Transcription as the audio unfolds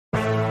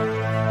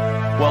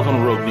Welcome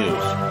to Rogue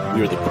News.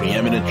 We are the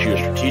preeminent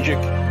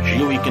geostrategic,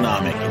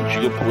 geoeconomic, and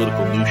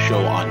geopolitical news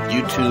show on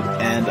YouTube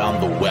and on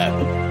the web.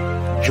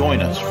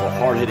 Join us for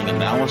hard-hitting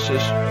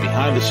analysis,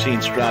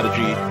 behind-the-scenes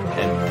strategy,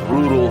 and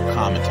brutal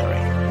commentary.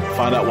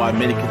 Find out why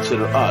many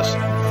consider us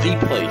the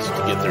place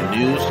to get their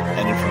news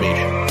and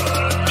information.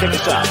 Check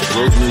us out at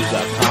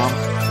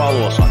roguenews.com.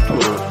 Follow us on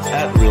Twitter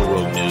at Real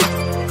Rogue News,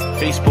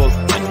 Facebook,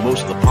 and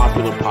most of the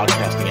popular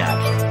podcasting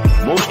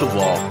apps. Most of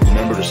all,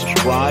 remember to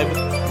subscribe,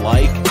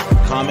 like,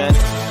 comment,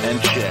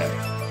 and share.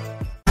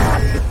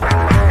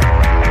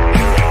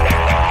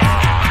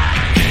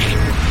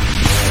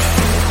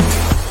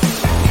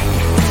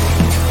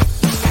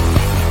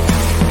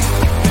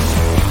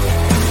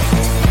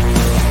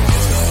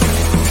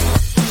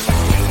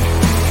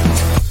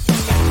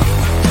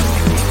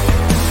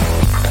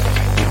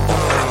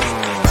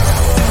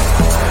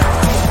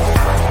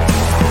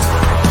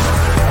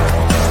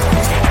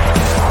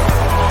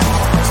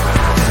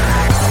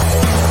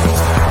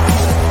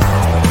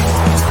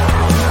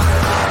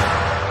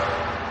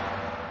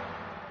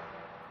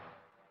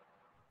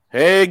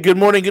 Hey, good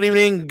morning, good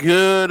evening,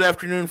 good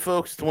afternoon,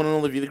 folks. It's the one and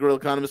only View the Guerrilla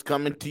Economist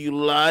coming to you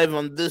live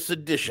on this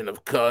edition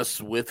of Cuss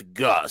with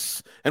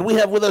Gus. And we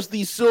have with us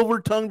the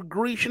silver-tongued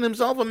Grecian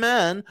himself, a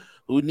man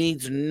who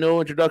needs no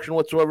introduction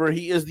whatsoever.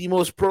 He is the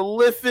most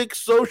prolific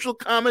social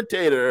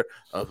commentator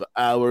of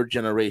our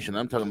generation.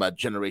 I'm talking about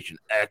Generation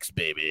X,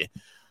 baby.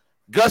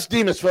 Gus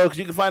Demas, folks.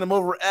 You can find him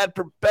over at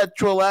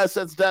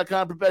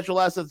perpetualassets.com,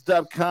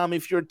 perpetualassets.com.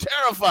 If you're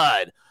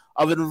terrified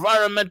of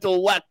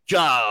environmental whack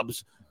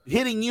jobs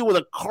hitting you with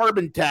a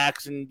carbon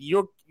tax and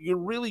you're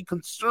really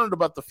concerned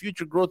about the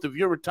future growth of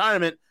your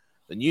retirement,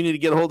 then you need to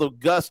get a hold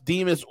of Gus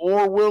Demas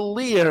or Will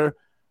Lear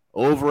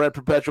over at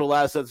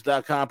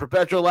perpetualassets.com.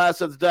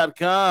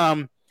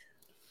 Perpetualassets.com.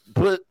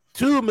 Put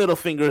two middle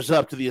fingers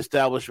up to the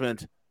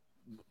establishment,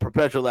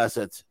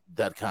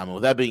 perpetualassets.com. And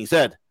with that being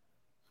said,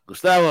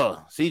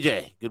 Gustavo,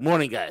 CJ, good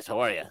morning, guys.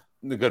 How are you?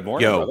 Good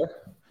morning, brother.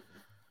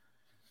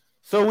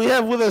 So we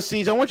have with us,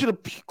 CJ. I want you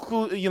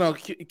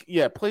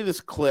to, play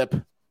this clip.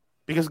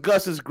 Because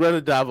Gus is Greta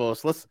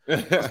Davos. Let's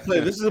play.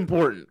 This is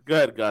important. Go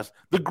ahead, Gus.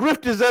 The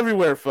grift is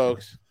everywhere,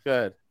 folks. Go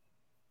ahead.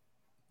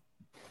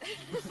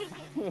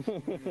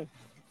 You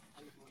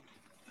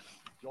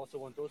also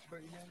want those for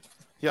you, man?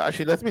 Yeah,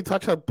 she lets me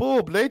touch her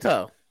boob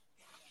later.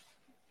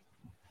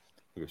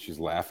 She's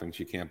laughing.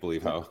 She can't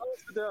believe how.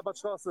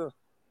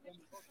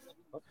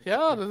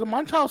 Yeah, there's a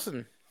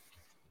Munchausen.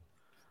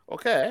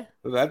 Okay.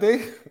 That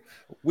day,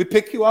 we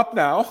pick you up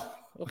now.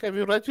 Okay,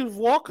 we let you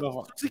walk.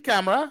 See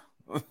camera.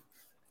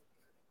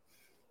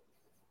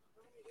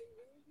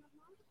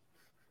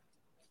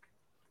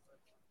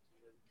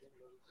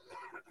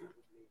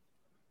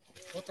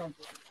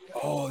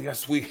 Oh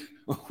yes, we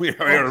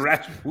are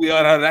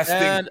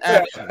arresting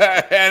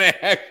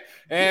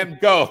and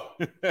go.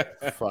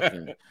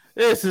 Fucking,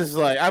 this is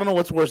like, I don't know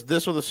what's worse,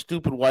 this or the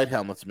stupid white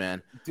helmets,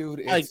 man.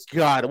 Dude, my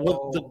God,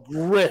 what the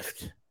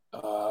grift?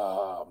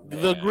 Oh, man.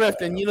 The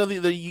grift, and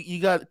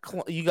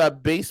you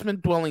got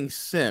basement dwelling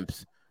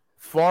simps,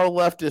 far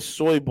leftist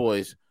soy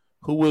boys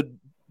who would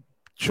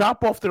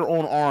chop off their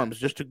own arms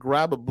just to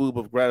grab a boob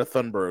of Greta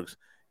Thunberg's,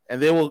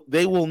 and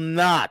they will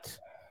not.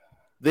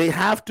 They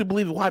have to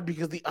believe it. Why?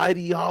 Because the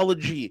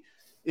ideology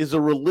is a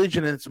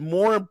religion, and it's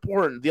more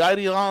important. The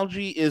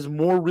ideology is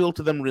more real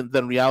to them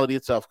than reality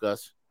itself,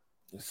 Gus.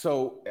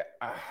 So,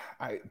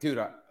 I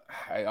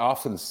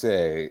often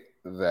say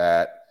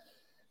that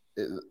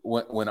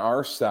when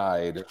our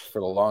side,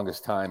 for the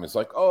longest time, is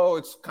like, oh,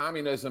 it's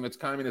communism, it's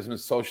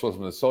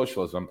socialism, it's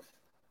socialism.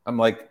 I'm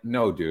like,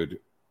 no, dude,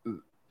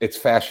 it's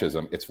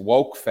fascism. It's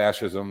woke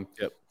fascism.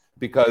 Yep.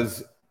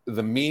 Because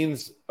the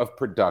means of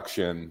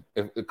production,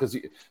 because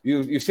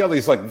you see all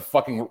these like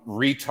fucking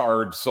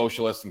retard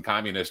socialists and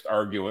communists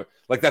arguing,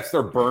 like that's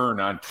their burn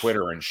on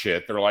Twitter and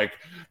shit. They're like,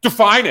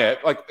 define it.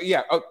 Like,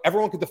 yeah,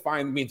 everyone can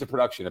define means of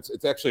production.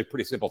 It's actually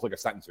pretty simple. It's like a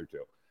sentence or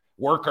two.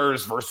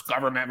 Workers versus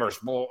government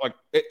versus like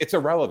it's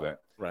irrelevant.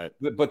 Right.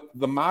 But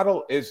the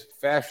model is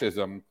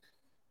fascism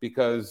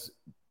because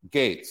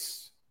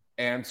Gates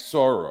and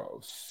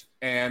Soros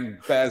and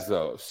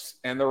Bezos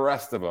and the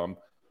rest of them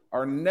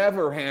are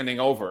never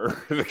handing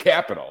over the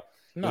capital.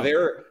 No.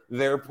 They're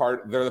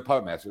the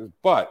puppet masters.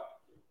 But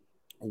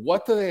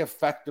what do they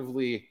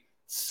effectively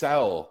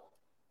sell?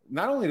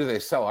 Not only do they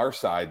sell our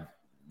side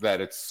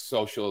that it's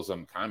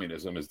socialism,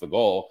 communism is the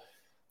goal,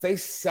 they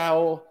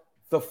sell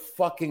the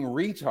fucking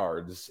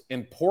retards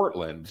in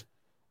Portland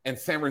and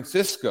San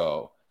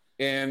Francisco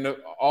and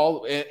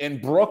all in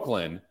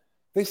Brooklyn.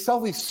 They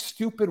sell these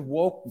stupid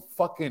woke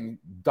fucking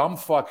dumb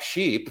fuck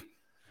sheep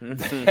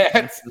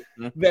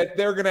that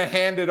they're going to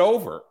hand it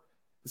over.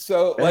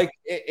 So like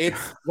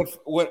it's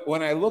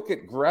when I look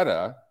at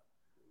Greta,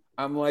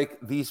 I'm like,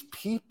 these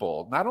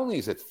people, not only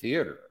is it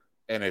theater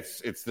and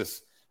it's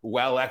this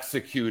well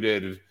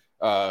executed,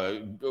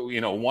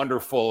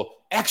 wonderful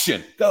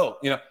action, go,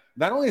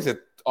 not only is it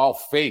all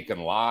fake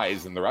and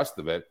lies and the rest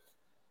of it,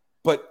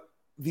 but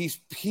these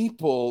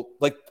people,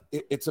 like,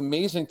 it's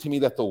amazing to me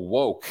that the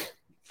woke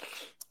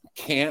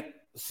can't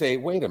say,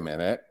 wait a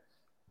minute,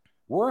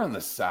 we're on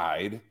the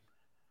side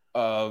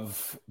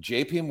of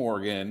JP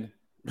Morgan,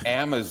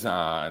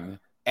 Amazon,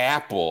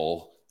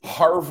 Apple,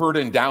 Harvard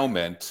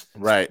Endowment,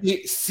 Right.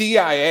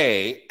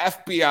 CIA,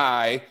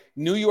 FBI,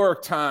 New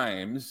York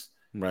Times,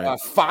 Right.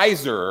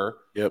 Pfizer.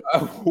 Yep.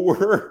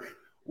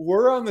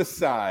 We're on the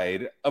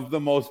side of the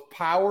most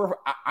powerful.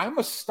 I'm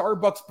a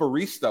Starbucks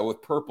barista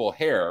with purple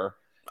hair.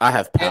 I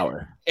have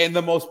power. And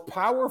the most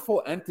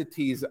powerful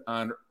entities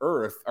on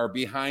earth are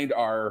behind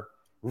our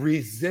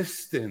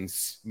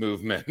resistance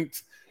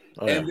movement.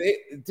 Oh, and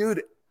yeah.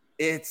 dude,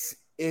 it's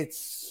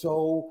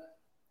so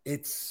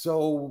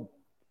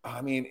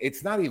I mean,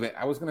 it's not even,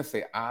 I was gonna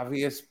say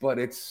obvious, but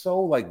it's so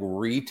like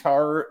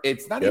retard.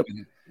 It's not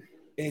even,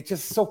 it's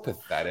just so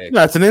pathetic.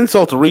 No, it's an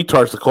insult to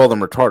retards to call them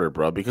retarded,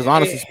 bro. Because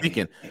honestly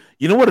speaking,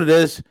 you know what it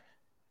is?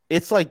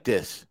 It's like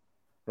this,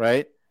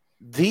 right?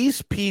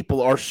 These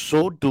people are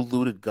so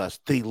deluded, Gus.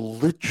 They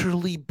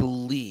literally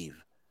believe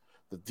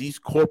that these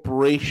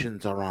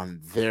corporations are on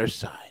their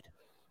side.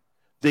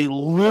 They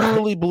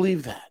literally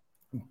believe that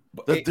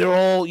they're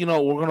all,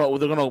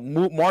 they're gonna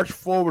march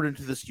forward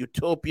into this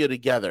utopia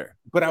together.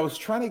 But I was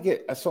trying to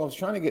get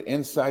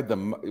inside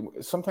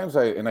sometimes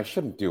I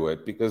shouldn't do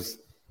it because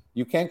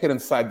you can't get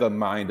inside the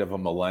mind of a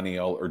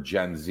millennial or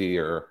Gen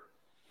Zer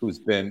who's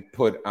been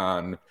put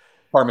on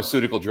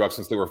pharmaceutical drugs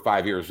since they were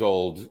 5 years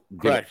old,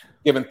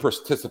 given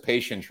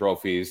participation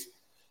trophies,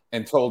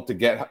 and told to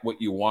get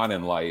what you want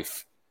in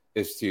life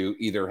is to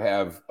either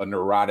have a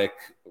neurotic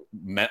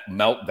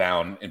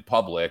meltdown in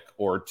public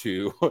or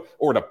to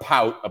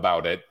pout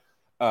about it.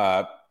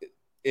 How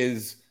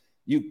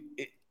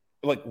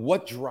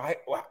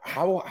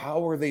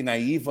are they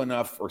naive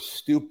enough or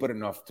stupid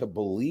enough to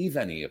believe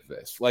any of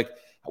this? Like,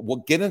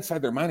 we'll get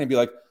inside their mind and be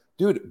like,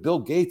 dude, Bill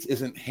Gates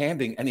isn't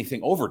handing anything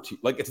over to you.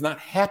 Like, it's not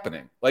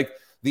happening. Like,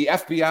 the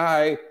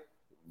FBI,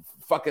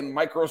 fucking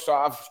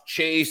Microsoft,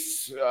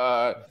 Chase,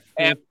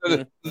 and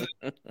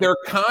they're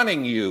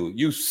conning you,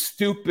 you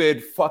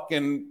stupid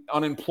fucking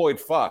unemployed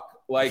fuck.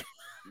 Like,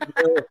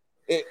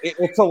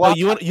 it's a lot.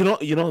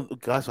 You know,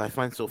 Gus, I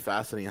find so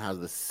fascinating how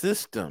the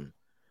system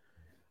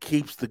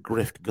keeps the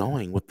grift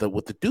going with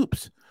the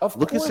dupes.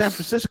 Look at San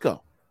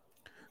Francisco.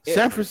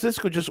 San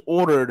Francisco just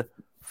ordered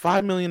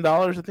 $5 million,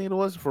 I think it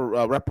was,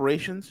 for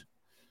reparations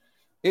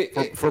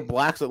for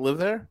blacks that live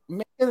there.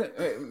 Make it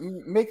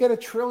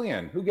 $1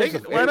 trillion. Who gives a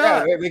why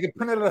not? They can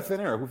print it out of thin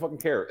air. Who fucking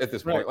cares at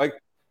this point? Like,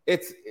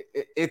 it's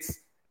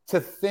to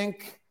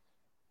think.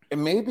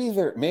 And maybe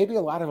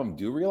a lot of them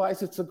do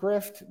realize it's a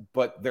grift,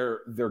 but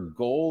their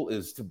goal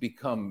is to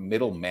become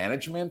middle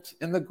management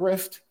in the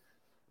grift.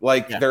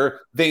 Like,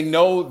 they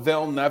know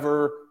they'll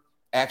never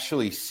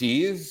actually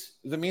seize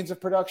the means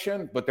of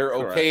production, but they're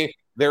okay. Correct.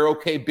 They're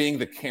okay being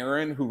the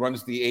Karen who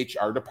runs the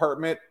HR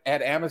department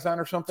at Amazon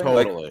or something.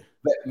 Totally.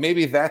 Like,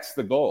 maybe that's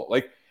the goal.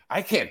 Like,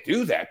 I can't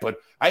do that, but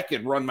I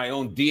could run my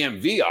own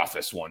DMV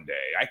office one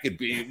day. I could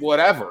be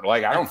whatever.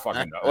 Like, I don't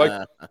fucking know.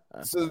 Like,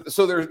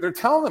 so they're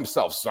telling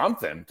themselves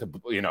something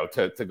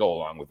to go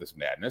along with this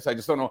madness. I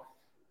just don't know.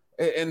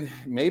 And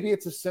maybe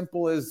it's as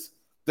simple as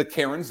the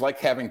Karens like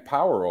having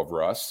power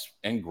over us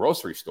in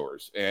grocery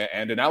stores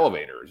and in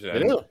elevators.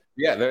 And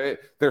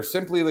they're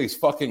simply these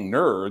fucking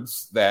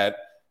nerds that,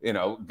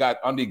 got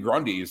undie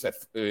grundies at,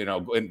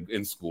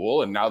 in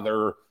school, and now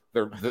they're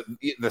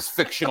this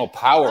fictional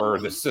power,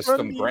 the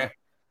system grant.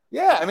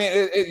 Yeah, I mean,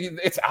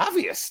 it's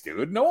obvious,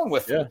 dude. No one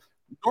with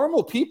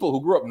normal people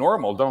who grew up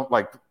normal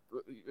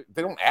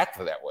they don't act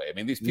that way. I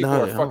mean, these people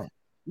are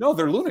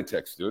they're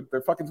lunatics, dude.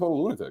 They're fucking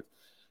total lunatics.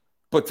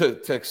 But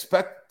to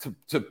expect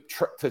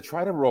to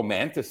try to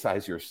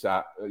romanticize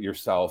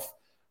yourself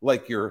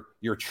like you're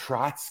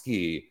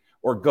Trotsky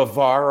or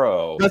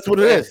Guevara. That's what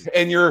it is.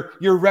 And you're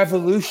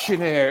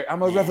revolutionary.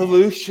 I'm a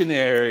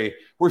revolutionary.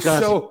 We're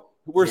so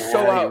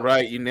out.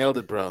 Right. You nailed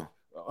it, bro.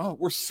 Oh,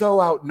 we're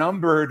so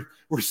outnumbered.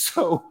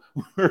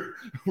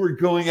 We're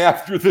going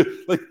after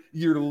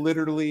you're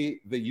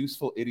literally the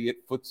useful idiot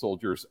foot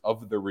soldiers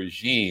of the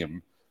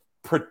regime,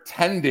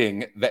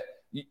 pretending that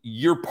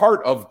you're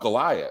part of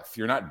Goliath.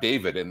 You're not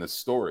David in this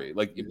story.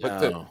 Like,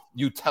 but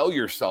you tell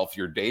yourself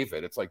you're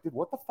David. It's like, dude,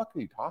 what the fuck are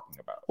you talking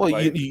about? Well,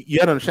 like, you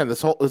got to understand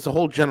there's a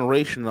whole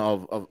generation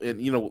of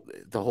the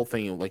whole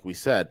thing. Like we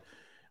said,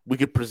 we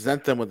could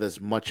present them with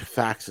as much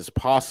facts as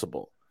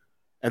possible,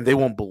 and they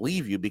won't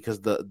believe you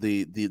because the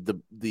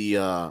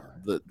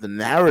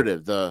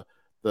narrative,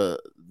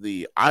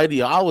 the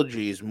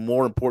ideology is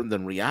more important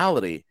than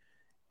reality.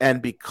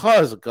 And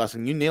because, Gus,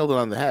 and you nailed it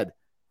on the head,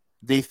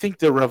 they think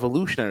they're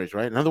revolutionaries,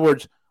 right? In other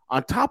words,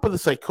 on top of the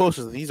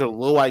psychosis, these are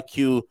low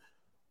IQ,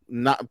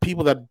 not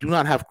people that do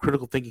not have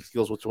critical thinking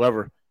skills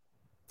whatsoever.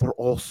 They're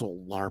also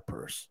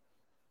LARPers.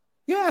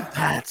 Yeah,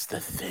 that's the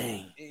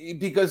thing.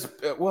 Because,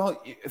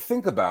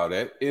 think about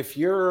it. If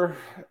you're,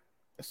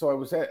 I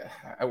was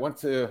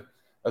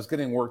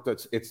getting work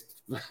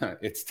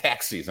it's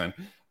tax season.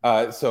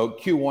 So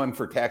Q1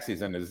 for tax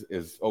season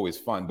is always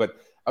fun. But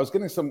I was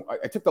getting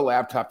I took the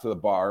laptop to the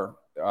bar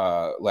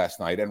last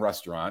night and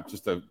restaurant,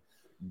 just to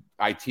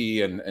IT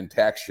and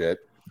tax shit.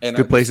 And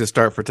Good place to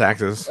start for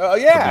taxes. Oh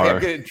yeah,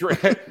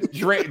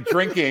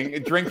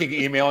 drinking,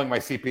 emailing my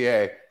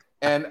CPA,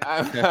 and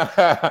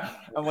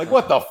I'm like,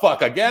 what the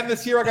fuck again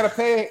this year? I gotta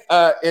pay.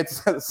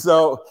 It's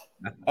so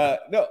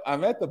no.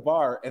 I'm at the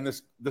bar, and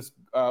this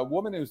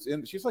woman who's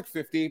in. She's like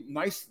 50,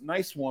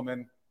 nice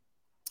woman.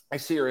 I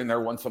see her in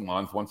there once a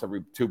month, once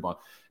every 2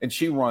 months, and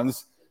she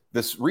runs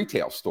this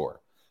retail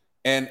store,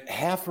 and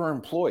half her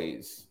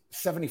employees,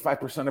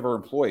 75% of her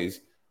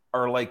employees,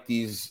 are like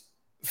these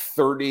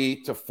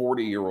 30 to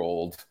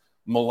 40-year-old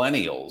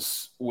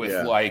millennials with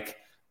they're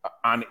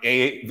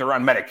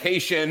on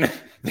medication.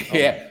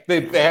 They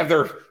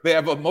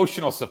have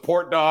emotional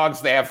support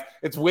dogs.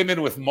 It's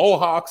women with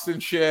mohawks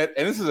and shit.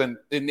 And this is in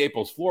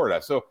Naples,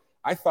 Florida. So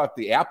I thought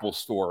the Apple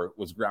store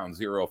was ground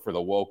zero for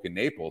the woke in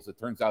Naples. It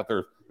turns out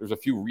there's a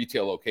few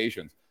retail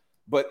locations,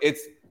 but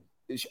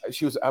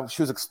she was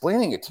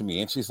explaining it to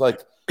me, and she's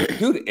like,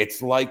 dude,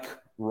 it's like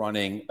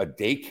running a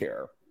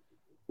daycare.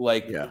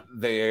 Like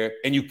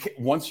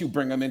once you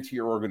bring them into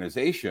your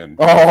organization,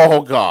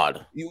 oh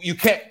god, you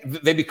can't.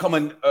 They become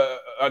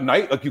a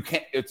night. Like you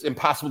can't. It's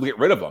impossible to get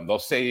rid of them.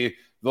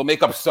 They'll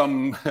make up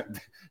some,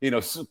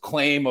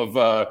 claim of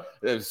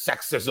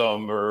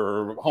sexism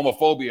or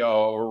homophobia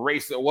or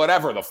race, or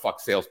whatever the fuck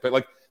sales pitch.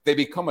 Like they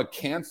become a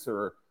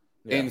cancer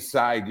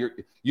inside.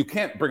 You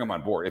can't bring them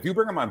on board. If you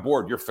bring them on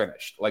board, you're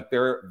finished. Like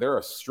they're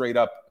a straight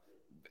up.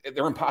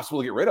 They're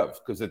impossible to get rid of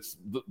because it's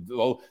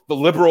the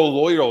liberal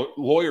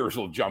lawyers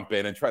will jump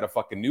in and try to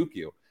fucking nuke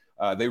you.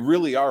 They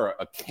really are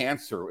a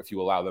cancer if you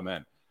allow them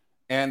in.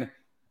 And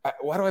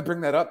why do I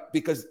bring that up?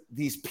 Because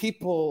these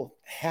people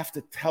have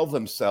to tell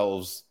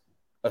themselves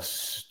a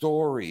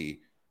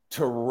story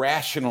to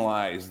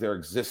rationalize their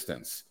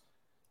existence.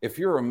 If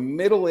you're a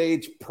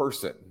middle-aged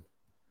person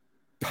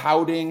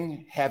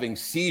pouting, having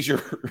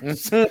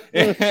seizures, you're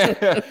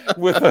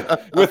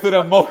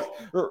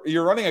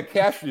running a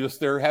cash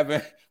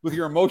register, with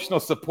your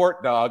emotional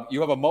support dog, you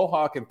have a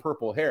mohawk and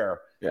purple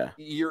hair. Yeah,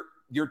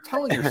 you're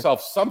telling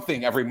yourself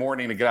something every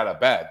morning to get out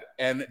of bed,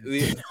 and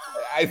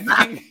I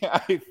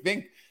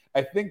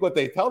think what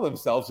they tell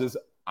themselves is,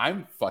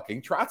 I'm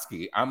fucking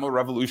Trotsky. I'm a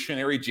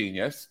revolutionary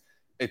genius.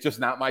 It's just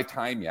not my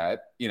time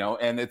yet,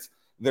 and it's.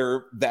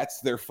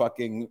 That's their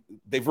fucking.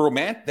 They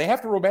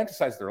have to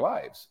romanticize their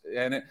lives,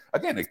 and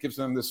it gives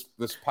them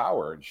this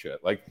power and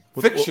shit, like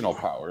fictional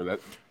power.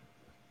 That.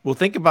 Well,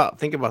 think about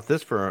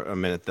this for a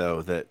minute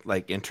though. That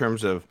like in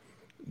terms of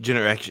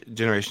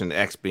Generation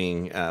X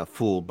being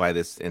fooled by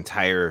this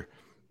entire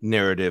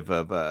narrative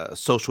of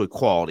social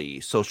equality,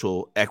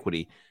 social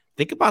equity.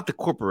 Think about the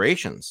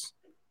corporations,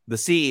 the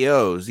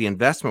CEOs, the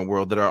investment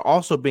world that are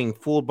also being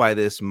fooled by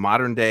this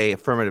modern day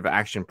affirmative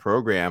action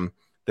program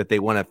that they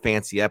want to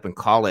fancy up and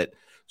call it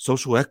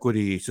social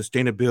equity,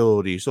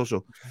 sustainability,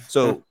 social.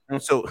 So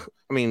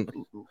I mean,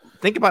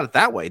 think about it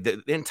that way.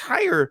 The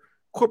entire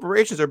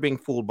corporations are being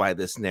fooled by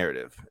this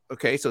narrative.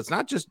 Okay, so it's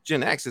not just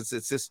Gen X.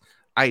 It's this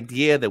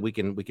idea that we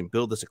can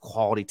build this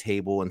equality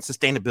table and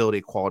sustainability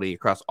equality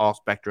across all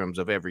spectrums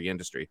of every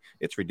industry.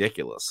 It's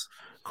ridiculous.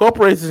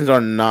 Corporations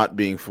are not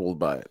being fooled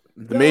by it.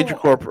 The major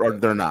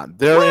corporate, they're not.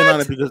 They're in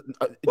on it because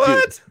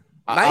what? Dude,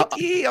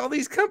 Nike, all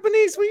these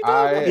companies.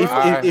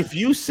 If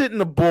you sit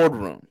in a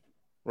boardroom,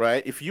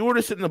 right? If you were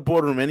to sit in a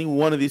boardroom, any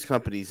one of these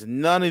companies,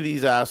 none of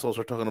these assholes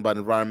are talking about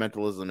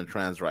environmentalism and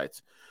trans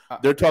rights.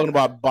 They're talking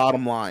about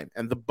bottom line,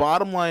 and the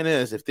bottom line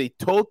is, if they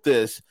tote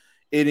this,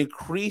 it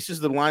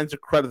increases the lines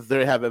of credit that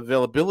they have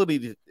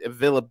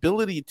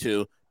availability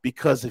to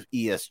because of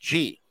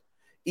ESG.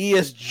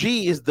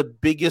 ESG is the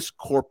biggest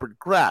corporate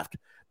graft.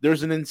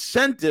 There's an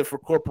incentive for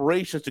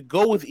corporations to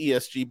go with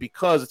ESG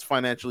because it's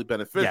financially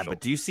beneficial. Yeah,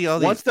 but do you see all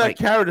these? Once that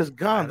carrot is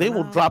gone, they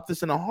will drop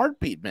this in a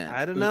heartbeat, man.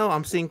 I don't know.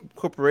 I'm seeing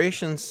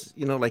corporations,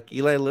 like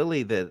Eli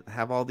Lilly, that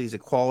have all these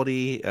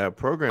equality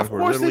programs. Of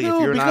course they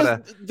do,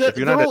 if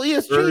you're not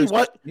ESG,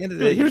 what?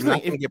 Here's the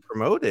thing: get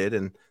promoted,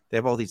 and they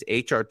have all these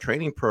HR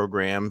training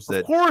programs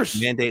that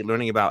mandate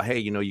learning about. Hey,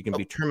 you can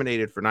be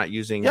terminated for not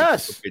using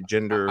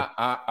gender.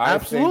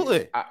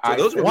 Absolutely.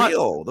 Those are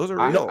real. Those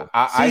are real.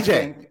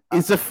 CJ,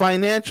 it's a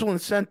financial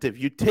incentive.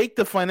 You take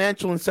the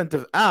financial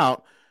incentive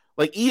out,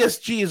 like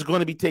ESG is going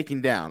to be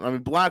taken down. I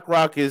mean,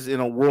 BlackRock is in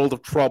a world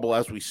of trouble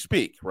as we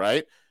speak,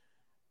 right?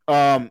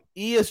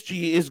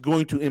 ESG is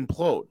going to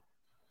implode.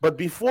 But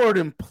before it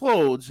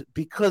implodes,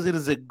 because it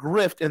is a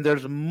grift and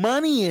there's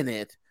money in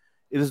it,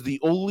 it is the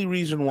only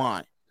reason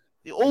why.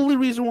 The only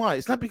reason why.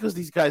 It's not because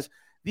these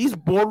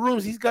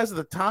boardrooms, these guys at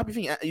the top,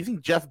 you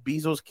think Jeff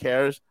Bezos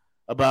cares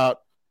about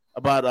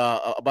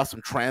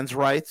some trans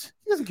rights?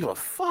 He doesn't give a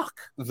fuck.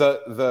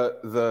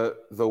 The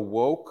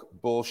woke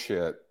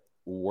bullshit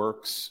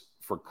works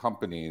for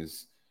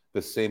companies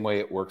the same way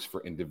it works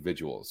for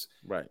individuals.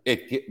 Right.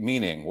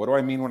 Meaning, what do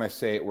I mean when I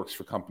say it works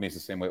for companies the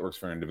same way it works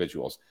for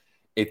individuals?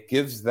 It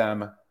gives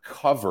them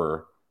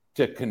cover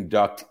to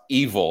conduct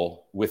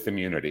evil with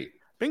immunity.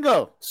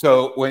 Bingo.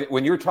 So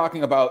when you're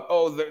talking about,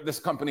 this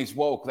company's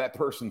woke, that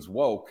person's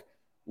woke,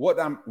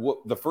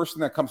 the first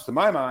thing that comes to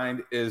my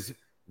mind is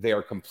they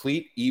are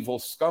complete evil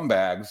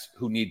scumbags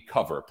who need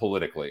cover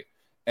politically.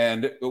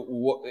 And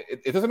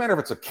it doesn't matter if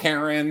it's a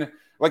Karen.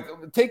 Like,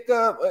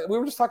 we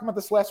were just talking about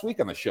this last week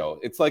on the show.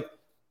 It's like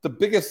the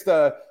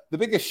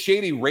biggest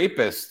shady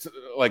rapist,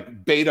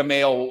 like beta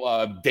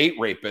male date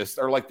rapist,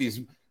 are like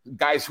these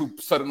guys who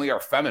suddenly are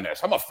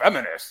feminists. I'm a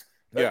feminist.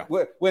 Yeah.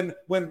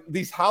 When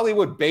these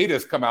Hollywood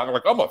betas come out, they're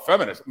like, I'm a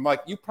feminist. I'm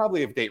like, you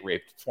probably have date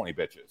raped 20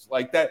 bitches.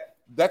 Like that.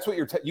 That's what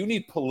you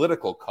need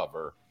political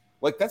cover.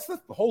 Like that's the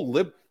whole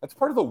that's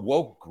part of the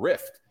woke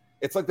grift.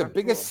 It's like the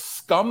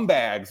biggest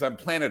scumbags on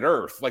planet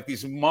Earth, like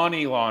these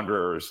money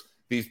launderers,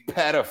 these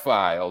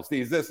pedophiles,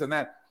 these this and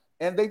that.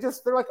 And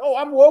they're like, oh,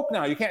 I'm woke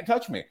now. You can't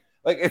touch me.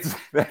 Like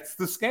that's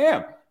the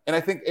scam. And I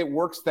think it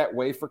works that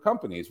way for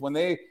companies. When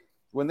they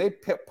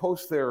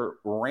post their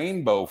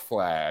rainbow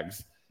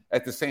flags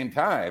at the same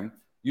time,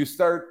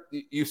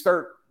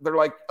 they're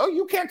like, oh,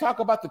 you can't talk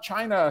about the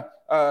China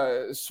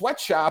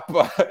sweatshop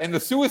and the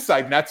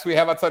suicide nets we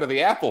have outside of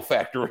the Apple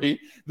factory.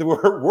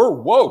 We're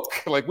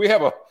woke. Like we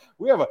have a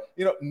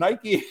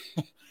Nike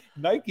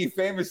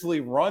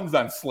famously runs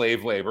on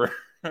slave labor.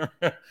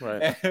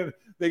 Right. And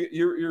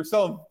you're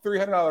selling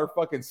 $300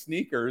 fucking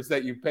sneakers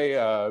that you pay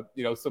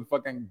some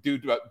fucking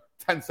dude about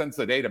 10 cents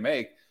a day to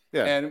make.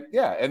 Yeah.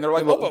 And they're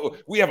like, oh,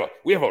 we have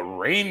a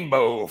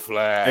rainbow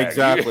flag.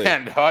 Exactly.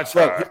 And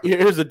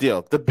here's the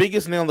deal. The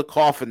biggest nail in the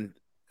coffin,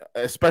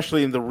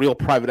 especially in the real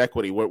private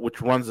equity,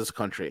 which runs this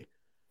country.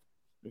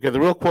 Okay, the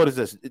real quote is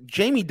this.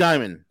 Jamie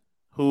Dimon,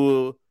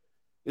 who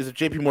is at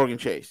JP Morgan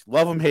Chase.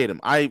 Love him, hate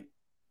him. I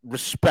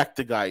respect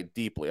the guy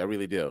deeply. I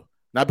really do.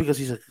 Not because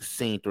he's a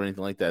saint or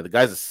anything like that. The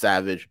guy's a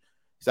savage.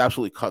 He's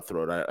absolutely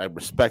cutthroat. I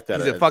respect that.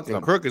 He's a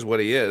fucking crook is what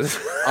he is.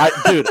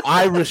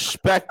 I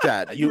respect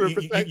that. You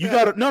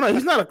got to no,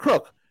 he's not a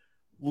crook.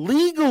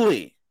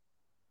 Legally,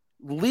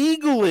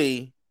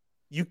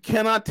 you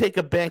cannot take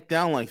a bank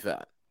down like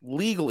that.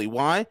 Legally.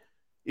 Why?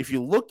 If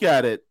you look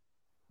at it,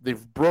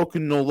 they've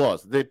broken no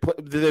laws. They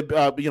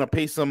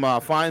pay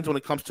some fines when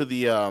it comes to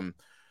the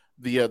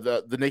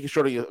naked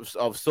shortage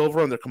of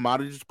silver in their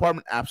commodities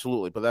department.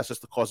 Absolutely. But that's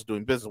just the cost of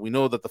doing business. We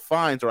know that the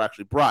fines are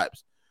actually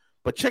bribes.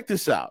 But check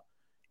this out.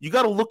 You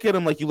got to look at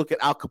him like you look at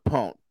Al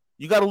Capone.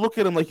 You got to look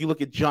at him like you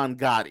look at John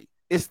Gotti.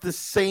 It's the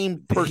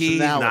same personality. He's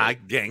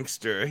not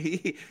gangster.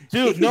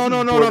 Dude, no.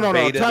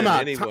 Time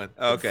out.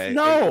 Okay.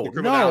 No.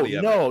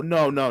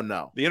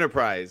 The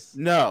enterprise.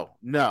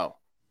 No.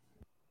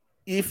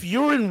 If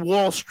you're in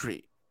Wall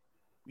Street,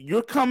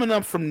 you're coming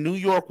up from New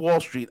York Wall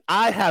Street.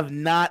 I have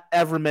not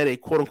ever met a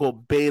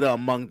quote-unquote beta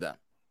among them.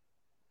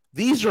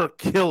 These are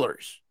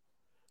killers.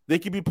 They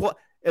can be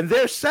and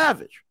they're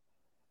savage,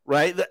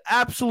 right? They're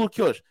absolute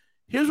killers.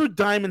 Here's what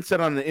Diamond said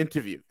on an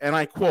interview, and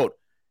I quote,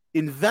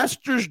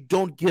 "Investors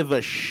don't give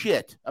a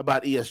shit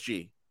about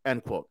ESG,"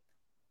 end quote.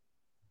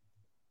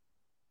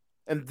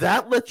 And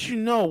that lets you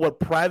know what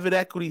private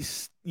equity,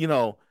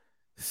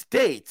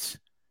 states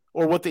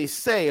or what they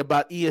say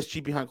about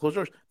ESG behind closed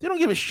doors. They don't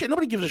give a shit.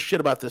 Nobody gives a shit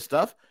about this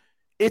stuff.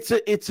 In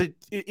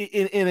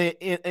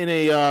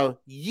a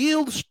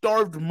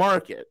yield-starved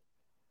market,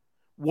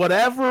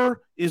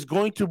 whatever is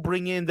going to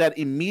bring in that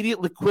immediate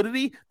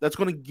liquidity that's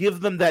going to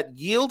give them that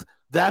yield,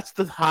 that's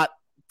the hot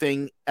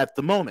thing at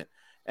the moment.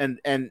 And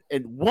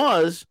it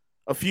was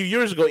a few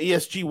years ago,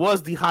 ESG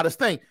was the hottest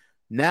thing.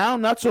 Now,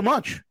 not so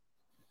much.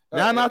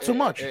 Not so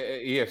much.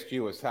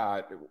 ESG was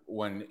hot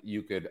when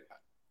you could,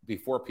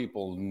 before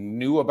people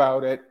knew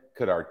about it,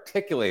 could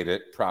articulate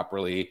it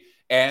properly,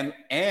 and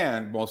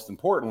most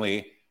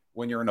importantly,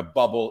 when you're in a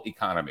bubble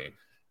economy.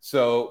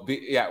 So,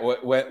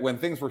 when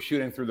things were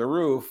shooting through the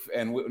roof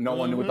and no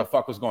one knew what the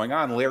fuck was going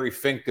on, Larry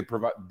Fink could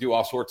do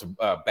all sorts of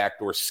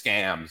backdoor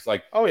scams.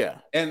 Like, oh yeah.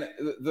 And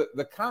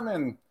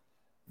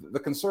the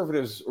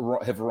conservatives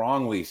have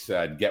wrongly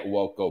said, "Get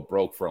woke, go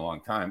broke" for a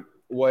long time.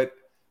 What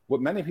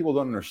many people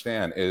don't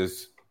understand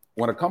is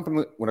when a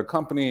company,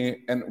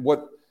 and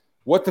what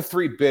the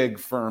three big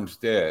firms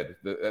did,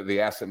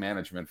 the asset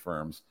management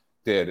firms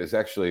did, is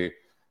actually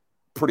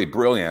pretty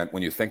brilliant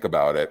when you think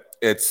about it.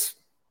 Because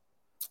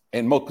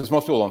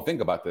most people don't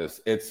think about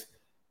this,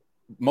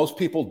 most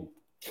people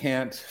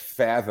can't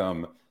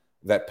fathom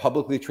that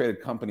publicly traded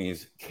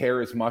companies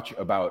care as much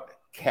about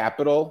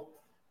capital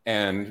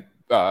and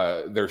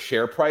their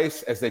share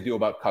price as they do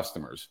about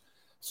customers.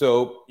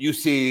 So you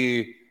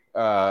see,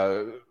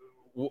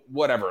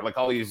 whatever, like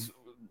all these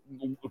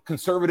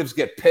conservatives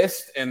get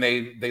pissed and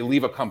they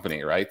leave a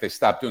company, right? They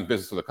stop doing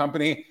business with a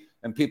company,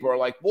 and people are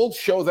like, we'll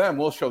show them.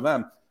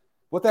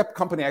 What that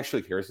company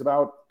actually cares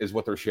about is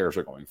what their shares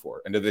are going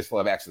for, and do they still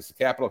have access to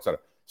capital, et cetera.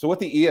 So what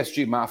the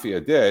ESG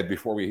mafia did,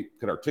 before we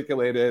could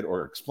articulate it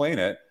or explain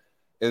it,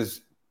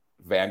 is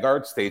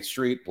Vanguard, State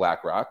Street,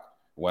 BlackRock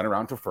went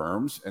around to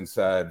firms and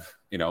said,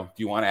 do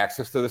you want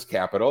access to this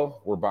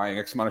capital? We're buying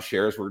X amount of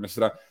shares. We're going to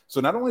sit down.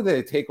 So not only did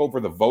they take over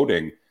the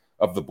voting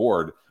of the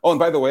board. Oh, and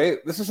by the way,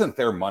 this isn't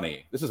their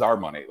money. This is our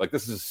money. Like,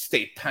 this is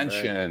state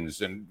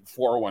pensions and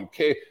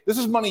 401k. This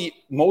is money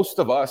most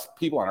of us,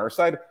 people on our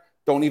side,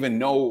 don't even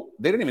know.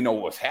 They didn't even know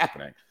what was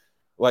happening.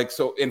 Like,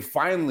 so, and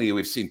finally,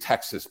 we've seen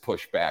Texas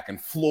push back,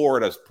 and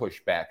Florida's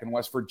push back, and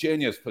West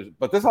Virginia's push.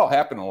 But this all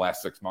happened in the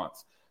last 6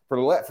 months. For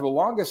the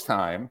longest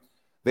time,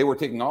 They were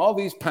taking all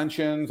these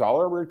pensions, all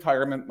our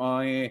retirement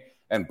money,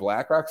 and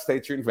BlackRock,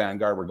 State Street, and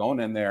Vanguard were going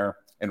in there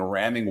and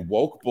ramming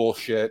woke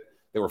bullshit.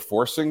 They were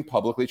forcing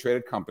publicly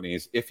traded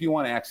companies. If you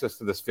want access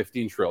to this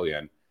 15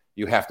 trillion,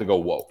 you have to go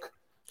woke.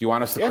 Do you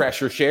want us to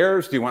crash your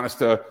shares? Do you want us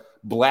to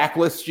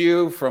blacklist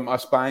you from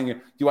us buying you?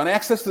 Do you want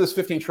access to this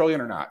 15 trillion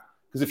or not?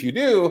 Because if you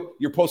do,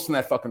 you're posting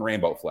that fucking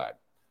rainbow flag.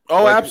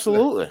 Oh,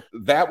 absolutely.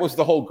 That was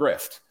the whole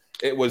grift.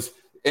 It was,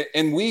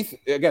 and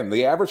again,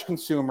 the average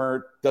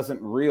consumer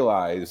doesn't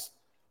realize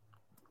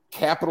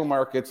capital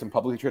markets and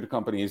publicly traded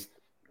companies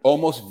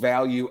almost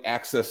value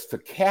access to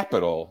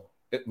capital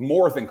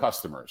more than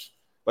customers.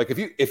 Like if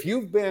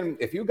you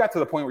got to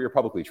the point where you're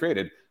publicly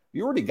traded,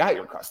 you already got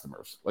your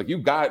customers. Like you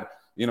got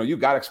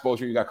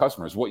exposure, you got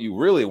customers. What you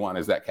really want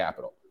is that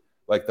capital,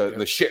 like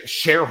the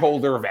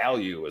shareholder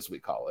value, as we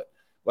call it.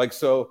 Like,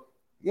 so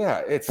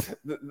yeah,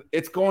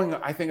 it's going.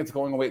 I think it's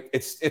going away.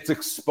 It's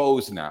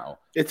exposed now.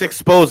 It's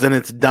exposed and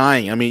it's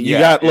dying. I mean,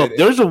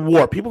 there's a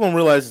war. People don't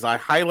realize this. I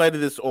highlighted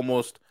this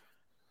almost.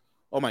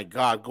 Oh my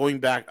God, going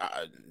back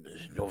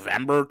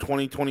November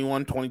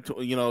 2021,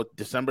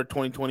 December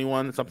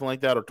 2021, something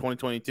like that, or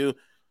 2022,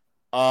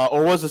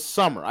 or was it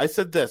summer? I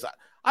said this.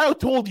 I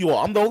told you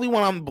all. I'm the only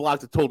one on the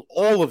block that told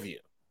all of you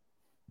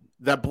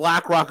that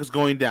BlackRock is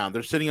going down.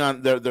 They're sitting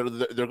on. They're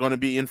going to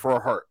be in for a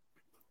hurt.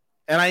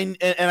 And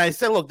I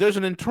said, look, there's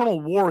an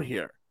internal war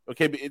here.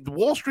 Okay,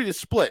 Wall Street is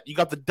split. You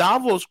got the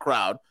Davos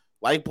crowd,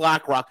 like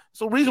BlackRock. It's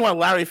the reason why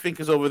Larry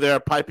Fink is over there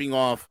piping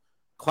off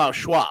Klaus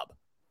Schwab,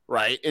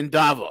 right, in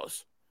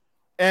Davos.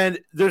 And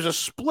there's a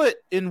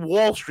split in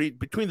Wall Street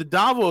between the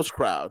Davos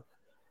crowd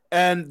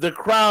and the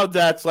crowd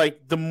that's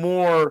like the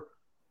more,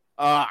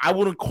 I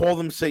wouldn't call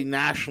them, say,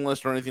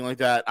 nationalist or anything like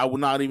that. I would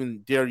not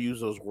even dare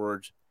use those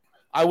words.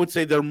 I would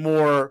say they're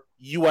more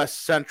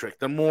U.S.-centric.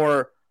 They're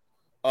more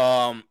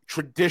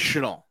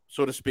traditional,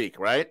 so to speak,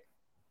 right?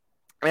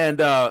 And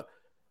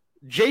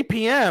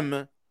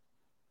JPM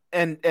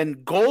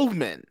and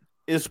Goldman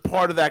is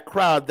part of that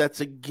crowd that's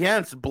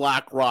against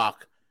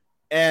BlackRock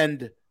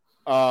and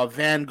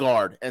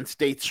Vanguard and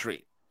State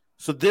Street.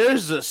 So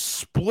there's a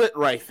split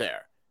right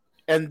there,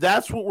 and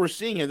that's what we're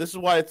seeing here. This is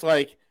why it's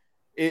like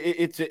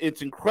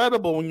it's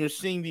incredible when you're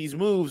seeing these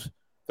moves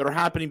that are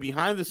happening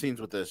behind the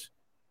scenes with this.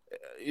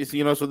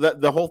 So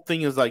that the whole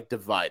thing is like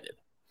divided.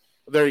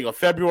 There you go.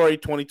 February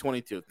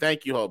 2022.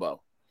 Thank you,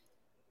 Hobo.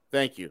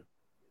 Thank you.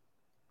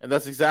 And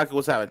that's exactly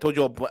what's happening. I told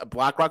you all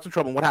BlackRock's in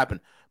trouble. What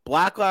happened?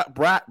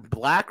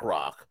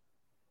 BlackRock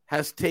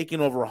has taken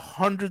over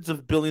hundreds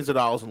of billions of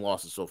dollars in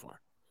losses so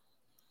far.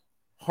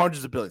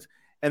 Hundreds of billions.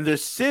 And they're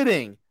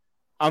sitting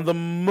on the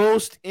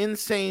most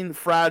insane,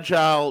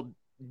 fragile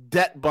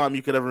debt bomb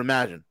you could ever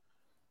imagine.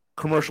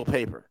 Commercial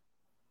paper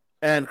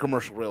and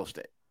commercial real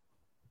estate.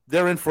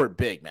 They're in for it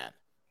big, man.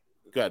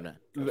 Go ahead, man.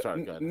 I'm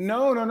sorry, go ahead.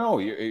 No.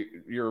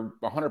 You're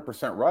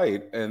 100%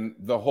 right. And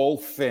the whole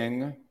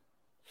thing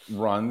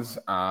runs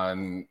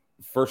on,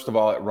 first of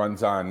all, it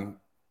runs on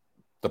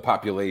the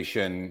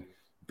population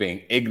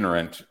being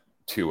ignorant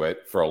to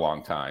it for a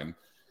long time.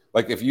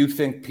 Like if you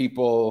think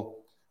people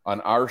on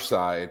our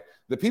side,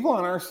 the people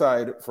on our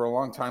side for a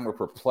long time were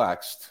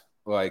perplexed.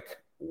 Like,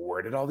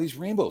 where did all these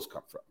rainbows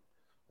come from?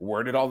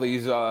 Where did all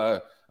these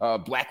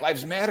Black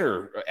Lives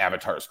Matter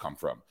avatars come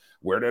from?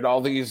 Where did all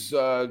these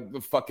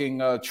fucking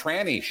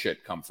tranny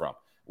shit come from?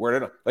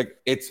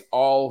 It's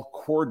all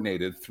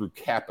coordinated through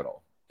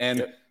capital.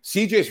 And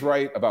CJ's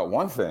right about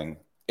one thing.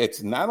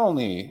 It's not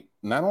only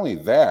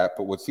that,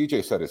 but what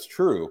CJ said is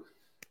true.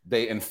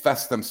 They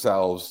infest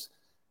themselves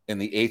in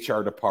the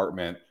HR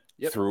department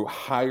through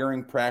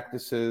hiring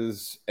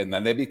practices, and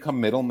then they become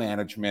middle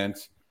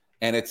management.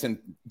 And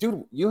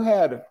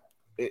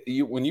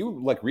when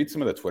you like read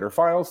some of the Twitter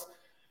files,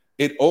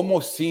 it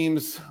almost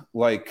seems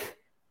like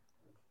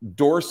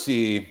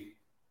Dorsey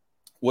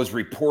was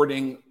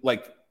reporting,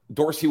 like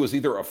Dorsey was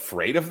either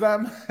afraid of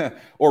them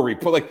or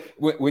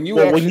when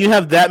you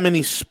have that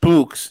many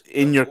spooks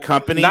in your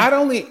company, not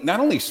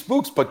only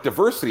spooks but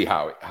diversity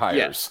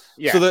hires.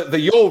 Yeah. So the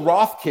Yoel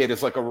Roth kid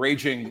is like a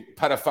raging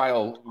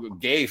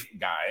pedophile gay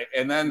guy,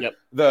 and then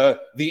the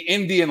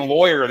Indian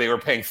lawyer they were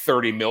paying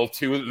 $30 million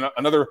to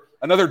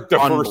another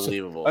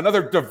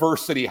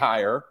diversity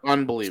hire.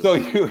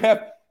 Unbelievable. So you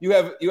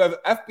have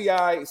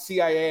FBI,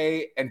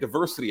 CIA, and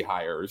diversity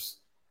hires,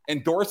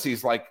 and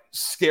Dorsey's like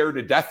scared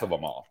to death of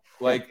them all.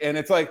 And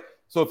it's like,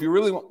 so if you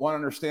really want to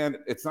understand,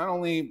 it's not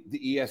only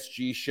the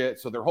ESG shit.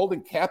 So they're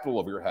holding capital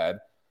over your head,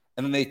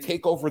 and then they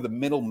take over the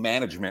middle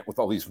management with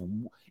all these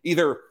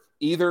either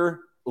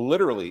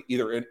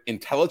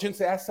intelligence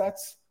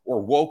assets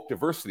or woke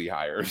diversity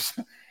hires,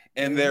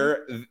 and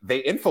they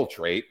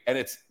infiltrate,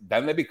 and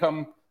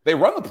they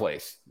run the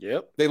place.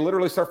 Yep. They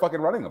literally start fucking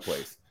running the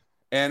place,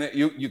 and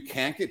you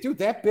can't get,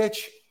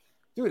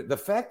 the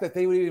fact that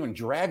they would even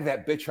drag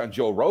that bitch on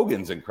Joe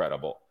Rogan's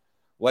incredible.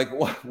 Like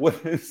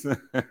what is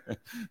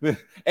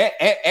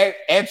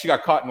and she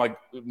got caught in, like,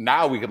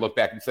 now we could look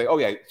back and say, oh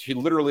yeah, she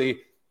literally,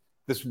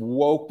 this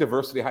woke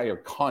diversity hire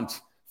cunt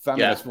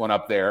feminist went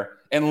up there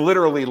and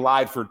literally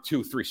lied for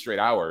 2-3 straight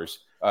hours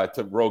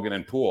to Rogan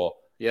and Poole.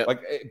 Yeah.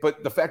 Like,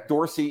 but the fact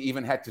Dorsey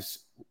even had to,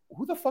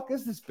 who the fuck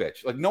is this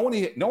bitch? Like, no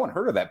one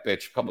heard of that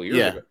bitch a couple of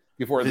years ago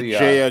before the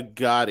Jaya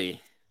Gotti.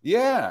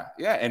 Yeah,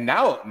 and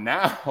now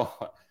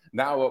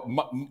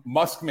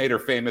Musk made her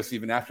famous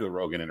even after the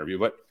Rogan interview,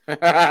 but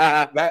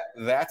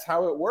that's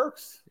how it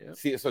works. Yep.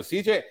 See, so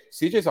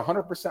CJ's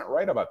 100%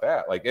 right about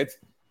that. Like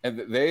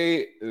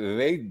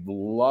they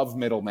love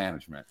middle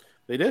management.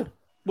 They do.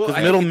 Well,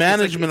 Because middle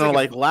management are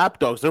like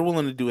lapdogs. They're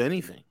willing to do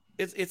anything.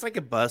 It's like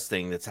a buzz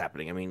thing that's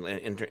happening. I mean,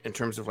 in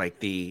terms of like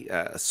the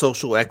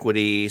social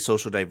equity,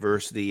 social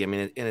diversity. I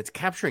mean, and it's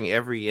capturing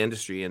every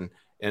industry.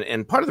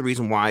 And part of the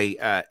reason why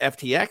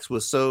FTX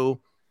was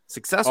so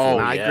successful. Oh,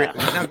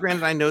 Now,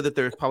 granted, I know that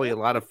there's probably a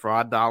lot of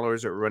fraud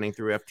dollars that are running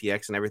through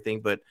FTX and everything,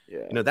 but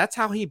that's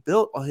how he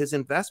built his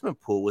investment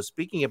pool. Was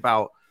speaking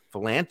about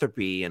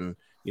philanthropy and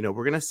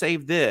we're gonna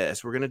save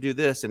this, we're gonna do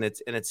this, and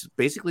it's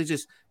basically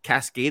just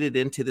cascaded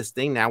into this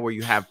thing now where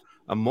you have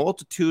a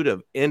multitude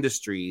of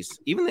industries,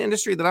 even the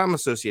industry that I'm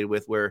associated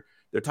with, where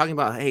they're talking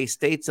about, hey,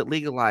 states that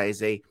legalize,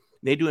 they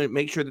do it,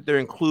 make sure that they're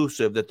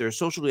inclusive, that there's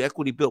socially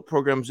equity built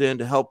programs in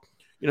to help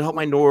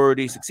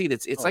minorities succeed.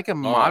 It's like a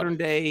modern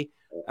day,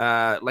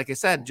 like I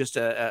said, just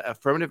a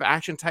affirmative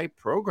action type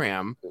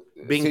program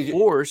being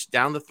forced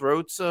down the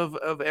throats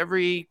of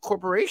every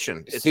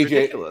corporation. It's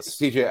ridiculous.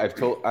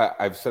 CJ,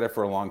 I've said it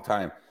for a long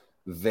time.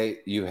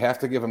 You have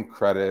to give them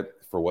credit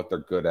for what they're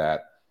good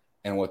at.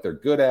 And what they're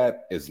good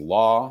at is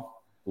law,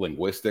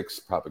 linguistics,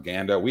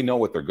 propaganda. We know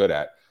what they're good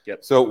at.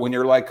 Yep. So when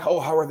you're like, oh,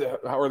 how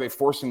are they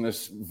forcing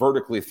this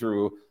vertically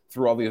through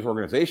all these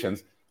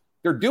organizations?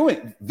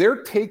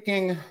 They're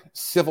taking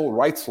civil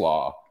rights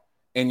law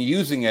and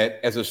using it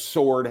as a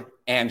sword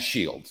and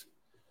shield.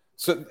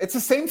 So it's the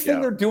same thing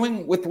they're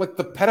doing with like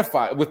the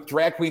pedophile, with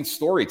drag queen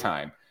story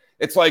time.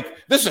 It's like,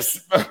 this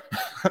is,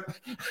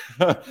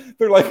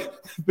 they're like,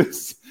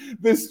 this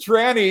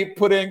tranny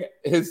putting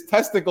his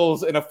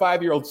testicles in a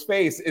 5-year-old's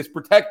face is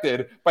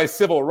protected by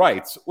civil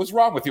rights. What's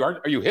wrong with you?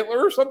 Are you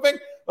Hitler or something?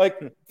 Like,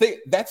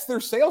 that's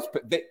their sales.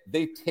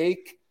 They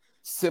take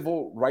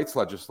civil rights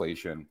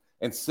legislation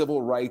and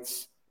civil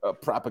rights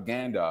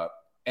propaganda,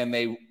 and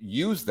they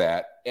use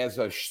that as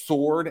a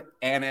sword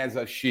and as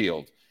a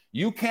shield.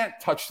 You can't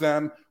touch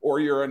them or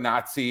you're a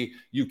Nazi.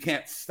 You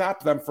can't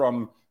stop them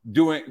from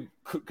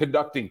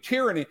conducting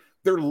tyranny.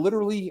 They're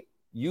literally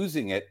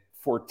using it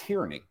for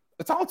tyranny.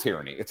 It's all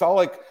tyranny. It's all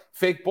like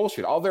fake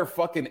bullshit. All their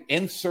fucking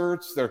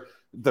inserts, their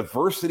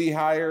diversity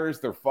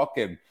hires, their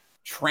fucking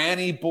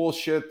tranny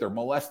bullshit, their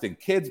molesting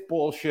kids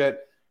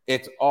bullshit.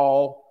 It's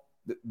all,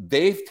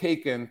 they've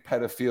taken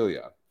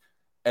pedophilia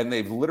and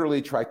they've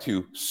literally tried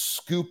to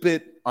scoop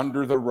it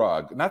under the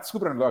rug. Not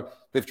scoop it under the rug.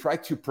 They've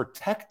tried to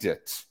protect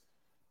it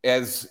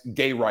as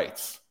gay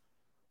rights.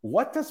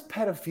 What does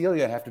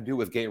pedophilia have to do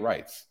with gay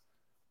rights?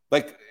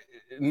 Like,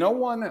 no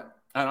one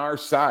on our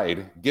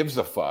side gives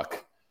a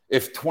fuck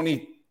if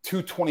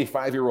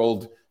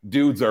 25-year-old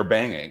dudes are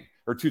banging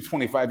or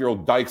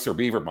 25-year-old dykes are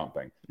beaver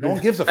bumping. No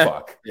one gives a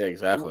fuck. Yeah,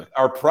 exactly.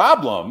 Our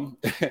problem,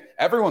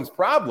 everyone's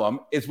problem,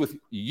 is with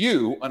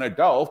you, an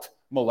adult,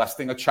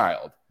 molesting a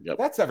child. Yep.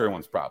 That's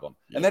everyone's problem.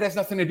 Yep. And that has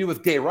nothing to do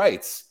with gay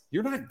rights.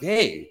 You're not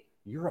gay.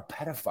 You're a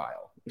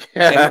pedophile.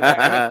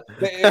 That's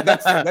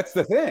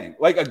the thing.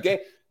 Like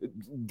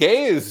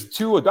gay is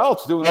two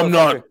adults doing. I'm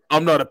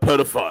not a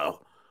pedophile.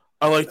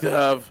 I like to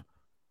have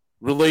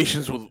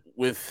relations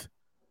with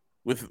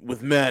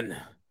men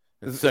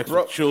and sex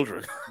with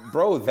children.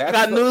 Bro, that's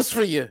I got news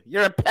for you.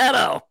 You're a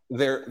pedo.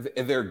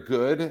 They're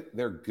good.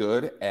 They're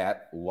good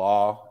at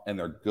law and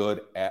they're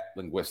good at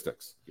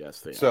linguistics.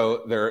 Yes, they are.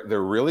 So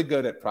they're really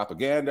good at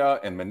propaganda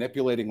and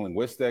manipulating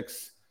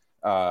linguistics,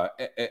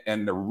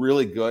 and they're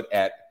really good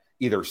at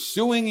either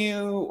suing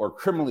you or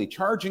criminally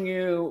charging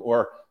you,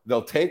 or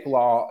they'll take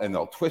law and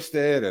they'll twist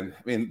it. And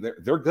I mean,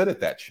 they're good at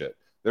that shit.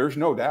 There's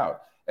no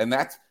doubt. And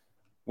that's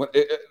what,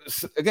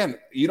 again,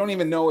 you don't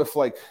even know if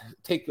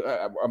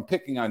I'm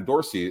picking on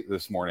Dorsey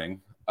this morning,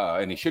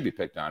 and he should be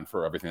picked on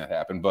for everything that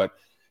happened, but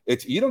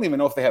you don't even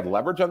know if they had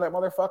leverage on that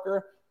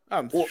motherfucker.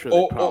 I'm sure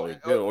they probably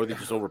do, or they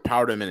just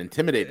overpowered him and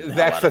intimidated him.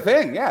 That's the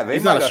thing. Yeah.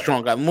 He's not a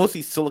strong guy. Most of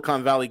these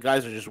Silicon Valley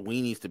guys are just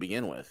weenies to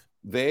begin with.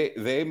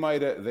 They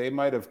might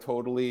have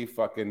totally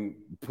fucking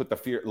put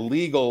the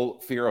legal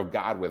fear of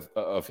God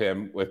of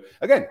him with.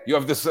 Again, you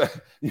have this.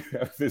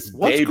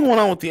 What's going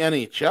on with the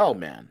NHL,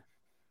 man?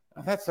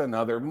 That's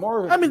another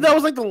more. I mean, that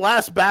was like the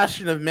last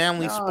bastion of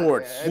manly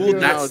sports.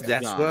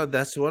 Well,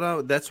 that's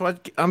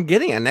what I'm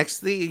getting at. Next,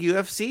 the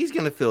UFC is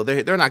going to fill.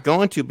 They're not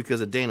going to because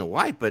of Dana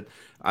White, but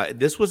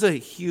this was a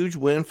huge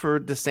win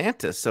for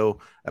DeSantis. So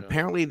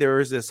apparently, there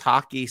was this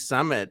hockey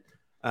summit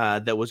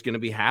that was going to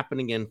be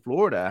happening in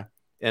Florida.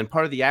 And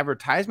part of the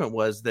advertisement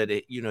was that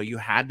you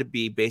had to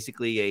be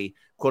basically a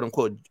quote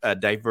unquote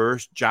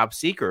diverse job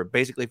seeker.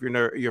 Basically,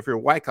 if you're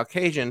white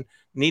Caucasian,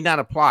 need not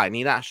apply,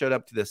 need not show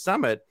up to the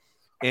summit.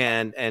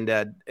 And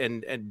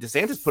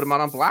DeSantis put him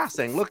out on blast,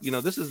 saying, "Look,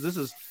 this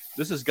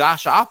is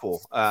gosh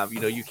awful.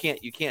 You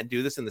can't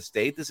do this in the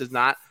state. This is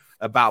not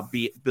about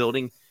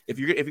building. If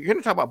you're going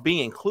to talk about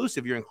being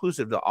inclusive, you're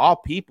inclusive to all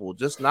people,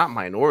 just not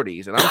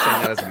minorities. And I'm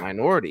saying that as a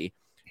minority."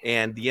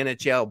 and the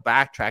NHL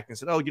backtracked and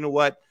said, "Oh, you know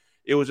what?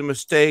 It was a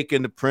mistake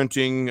in the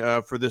printing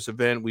for this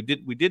event. We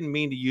didn't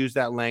mean to use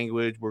that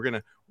language. We're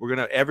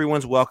gonna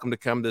everyone's welcome to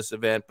come to this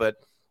event." But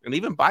and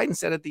even Biden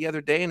said it the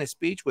other day in a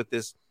speech with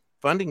this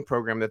funding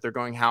program that they're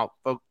going out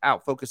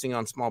focusing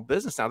on small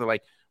business now. They're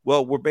like,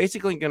 well, we're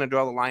basically going to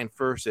draw the line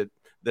first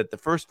that the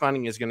first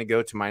funding is going to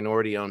go to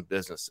minority-owned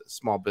businesses,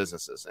 small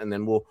businesses, and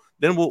then we'll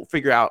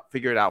figure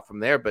it out from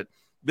there. But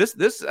this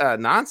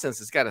nonsense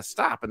has got to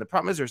stop. And the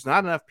problem is there's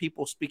not enough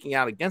people speaking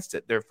out against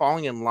it. They're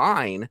falling in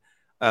line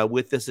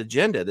with this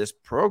agenda, this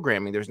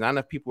programming. There's not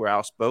enough people who are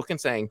outspoken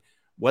saying,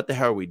 what the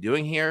hell are we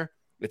doing here?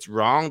 It's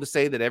wrong to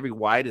say that every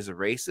white is a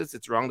racist.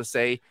 It's wrong to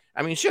say,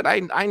 I mean, shit,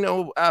 I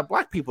know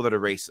black people that are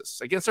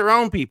racist against their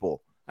own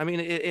people. I mean,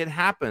 it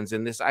happens.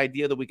 And this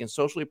idea that we can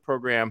socially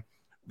program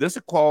this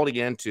equality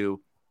into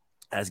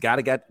has got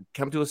to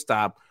come to a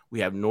stop.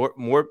 We have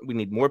we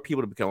need more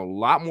people to become a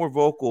lot more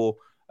vocal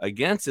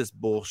against this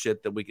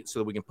bullshit so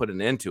that we can put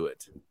an end to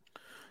it.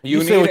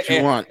 You say what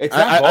you want. It's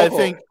not vocal. I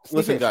think.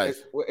 Listen,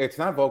 guys, it's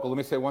not vocal. Let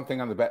me say one thing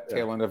on the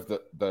tail end of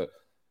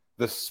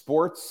the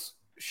sports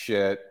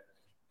shit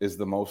is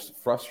the most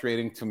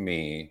frustrating to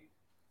me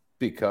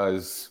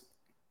because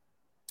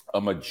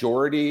a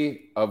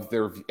majority of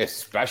their,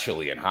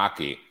 especially in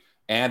hockey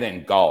and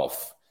in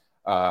golf,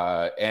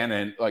 and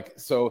in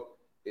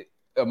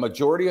a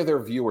majority of their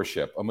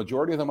viewership, a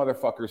majority of the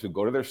motherfuckers who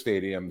go to their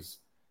stadiums,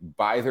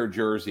 buy their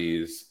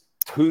jerseys,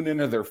 tune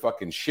into their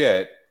fucking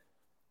shit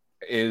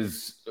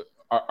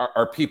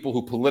are people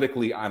who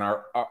politically on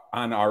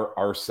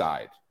our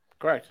side.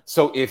 Correct.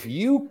 So if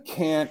you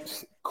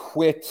can't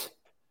quit,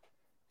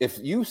 if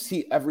you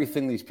see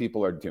everything these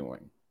people are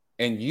doing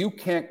and you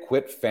can't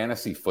quit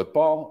fantasy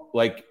football,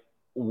 like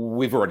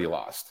we've already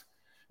lost.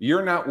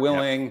 You're not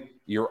willing,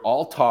 you're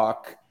all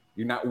talk,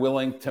 you're not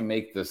willing to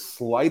make the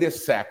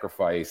slightest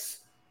sacrifice.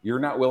 You're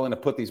not willing to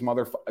put these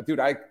dude,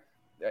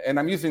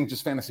 I'm using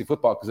just fantasy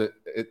football because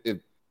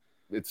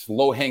it's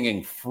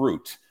low-hanging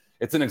fruit.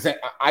 It's an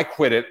example. I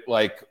quit it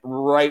like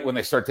right when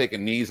they start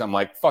taking knees. I'm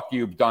like, fuck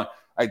you, done.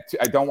 I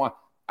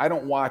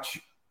don't watch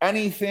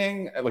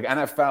anything like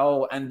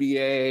NFL,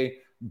 NBA,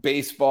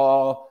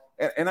 baseball.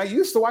 And I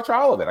used to watch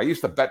all of it. I used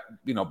to bet,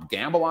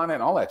 gamble on it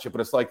and all that shit. But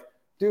it's like,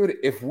 dude,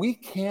 if we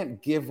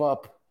can't give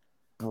up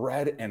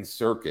bread and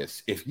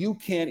circus, if you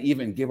can't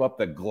even give up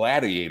the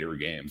gladiator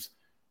games,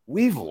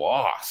 we've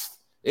lost.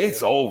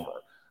 It's over.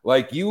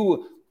 Like you're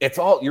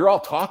all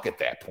talk at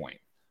that point.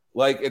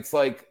 Like, it's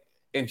like,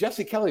 and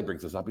Jesse Kelly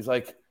brings this up. He's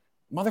like,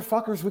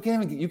 motherfuckers, you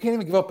can't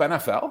even give up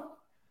NFL.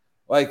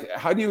 Like,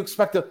 how do you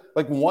expect to,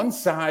 like, one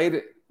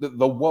side,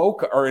 the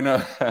woke are in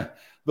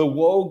the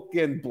woke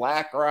and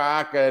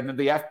BlackRock and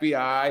the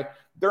FBI,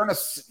 they're in a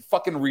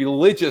fucking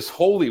religious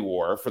holy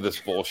war for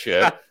this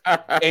bullshit.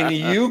 And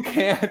you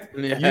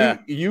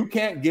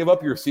can't give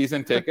up your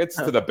season tickets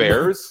to the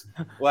Bears.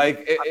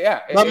 Like,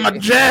 my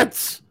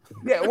Jets.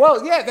 Yeah,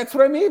 well, yeah, that's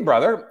what I mean,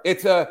 brother.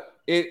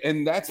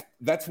 And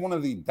that's one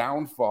of the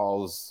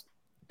downfalls.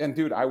 And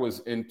dude, I was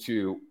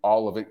into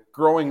all of it.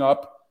 Growing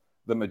up,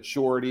 the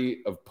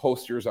majority of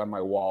posters on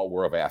my wall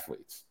were of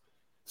athletes.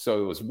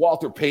 So it was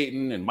Walter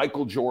Payton and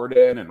Michael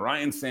Jordan and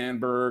Ryan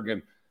Sandberg.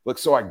 And look,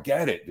 so I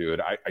get it, dude.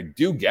 I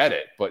do get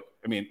it. But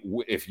I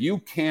mean, if you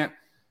can't,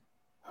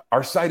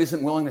 our side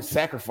isn't willing to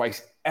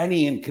sacrifice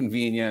any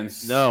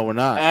inconvenience. No, we're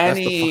not. That's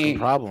the fucking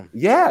problem.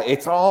 Yeah,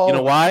 it's all. You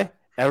know why?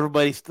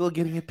 Everybody's still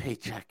getting a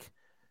paycheck.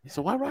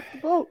 So why rock the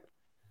boat?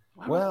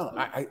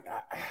 I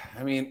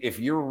mean, if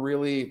you're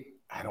really,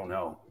 I don't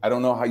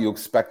know how you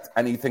expect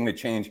anything to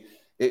change.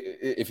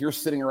 If you're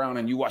sitting around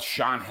and you watch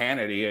Sean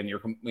Hannity and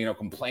you're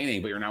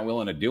complaining, but you're not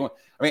willing to do it.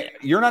 I mean,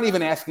 you're not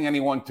even asking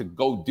anyone to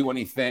go do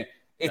anything.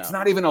 It's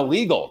not even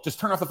illegal. Just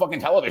turn off the fucking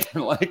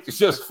television. Like,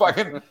 just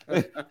fucking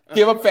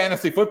give up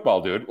fantasy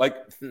football, dude.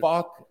 Like,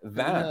 fuck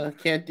them.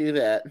 Can't do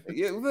that.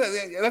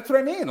 That's what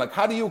I mean. Like,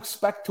 how do you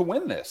expect to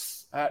win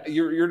this?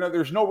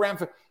 There's no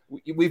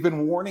We've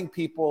been warning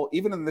people,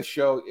 even in this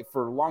show,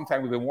 for a long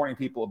time, we've been warning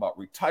people about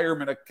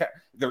retirement account,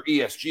 their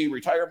ESG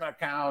retirement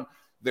account,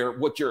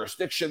 what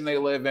jurisdiction they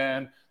live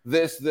in,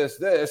 this.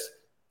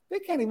 They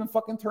can't even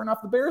fucking turn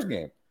off the Bears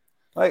game.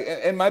 Like,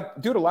 and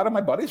a lot of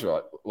my buddies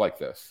are like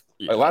this.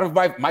 Yeah. A lot of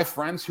my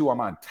friends who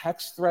I'm on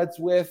text threads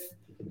with,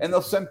 and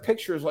they'll send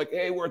pictures like,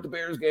 hey, we're at the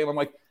Bears game. I'm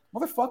like,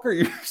 motherfucker,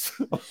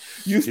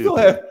 you still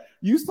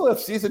have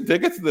season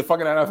tickets to the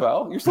fucking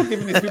NFL? You're still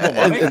giving these people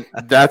money? And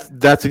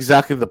that's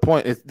exactly the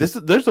point.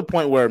 There's a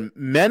point where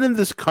men in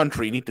this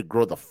country need to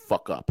grow the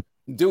fuck up.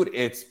 Dude,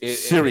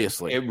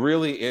 seriously. It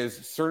really is.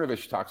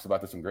 Cernovich talks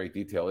about this in great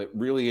detail. It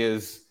really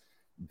is.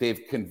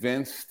 They've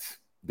convinced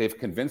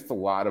a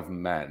lot of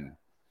men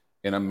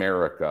in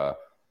America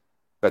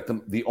that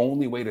the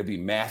only way to be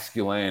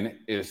masculine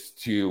is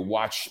to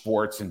watch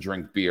sports and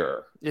drink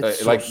beer.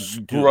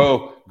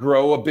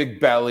 Grow a big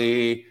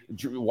belly,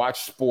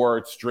 watch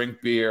sports,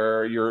 drink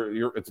beer.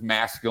 It's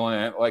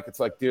masculine. Like, it's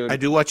like, dude. I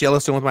do watch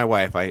Yellowstone with my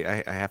wife.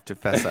 I have to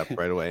fess up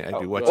right away. I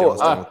do watch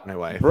Yellowstone with my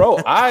wife. Bro,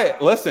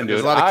 listen, dude.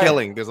 There's a lot of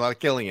killing. There's a lot of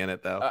killing in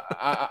it, though.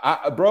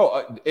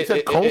 Bro, is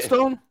that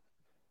Coldstone?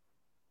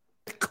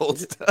 Cold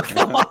stuff.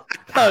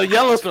 Oh,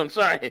 Yellowstone.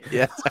 Sorry.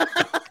 Yeah.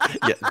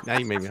 Yeah. Now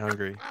you made me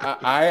hungry.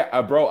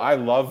 Bro, I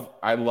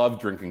love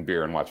drinking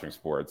beer and watching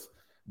sports.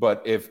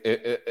 But if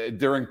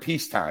during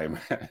peacetime,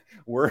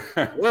 we're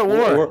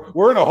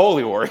in a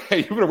holy war.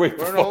 You better wake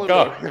the fuck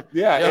up.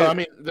 Yeah, I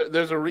mean,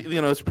 there's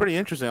it's pretty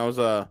interesting. I was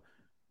a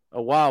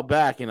while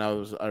back,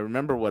 I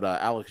remember what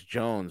Alex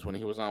Jones, when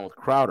he was on with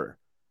Crowder.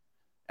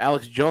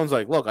 Alex Jones,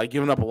 like, look, I've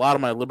given up a lot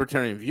of my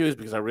libertarian views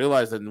because I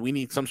realized that we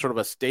need some sort of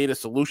a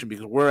status solution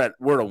because we're at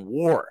a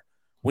war.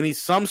 We need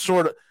some.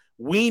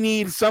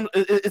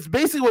 It's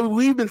basically what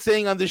we've been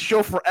saying on this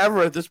show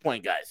forever at this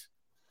point, guys.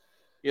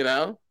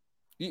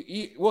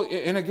 Well,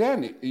 and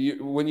again,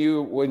 when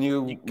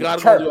you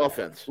gotta go the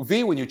offense.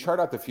 When you chart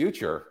out the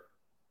future,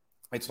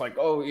 it's like,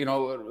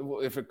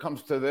 oh, if it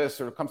comes to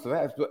this or it comes to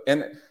that,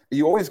 and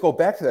you always go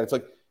back to that. It's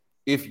like,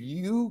 if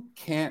you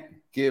can't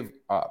give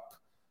up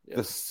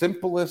the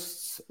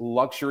simplest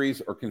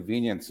luxuries or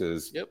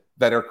conveniences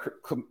that are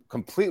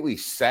completely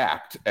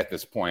sapped at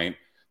this point,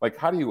 like,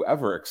 how do you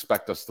ever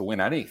expect us to win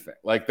anything?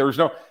 Like, there's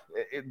no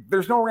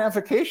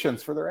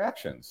ramifications for their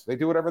actions. They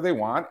do whatever they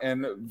want,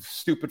 and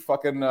stupid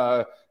fucking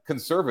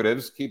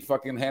conservatives keep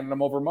fucking handing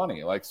them over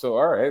money. Like, so,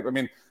 all right. I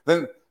mean,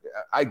 then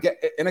I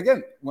get, and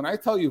again, when I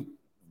tell you,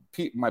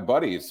 my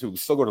buddies who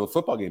still go to the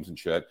football games and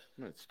shit,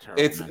 it's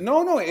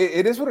terrible.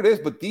 It is what it is.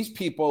 But these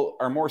people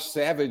are more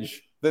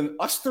savage than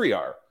us three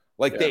are.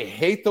 Like, they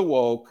hate the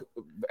woke.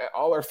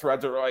 All our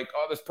threads are like,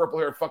 oh, this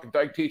purple-haired fucking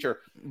dyke teacher.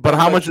 But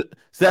how much?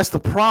 That's the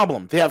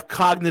problem. They have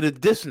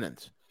cognitive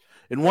dissonance.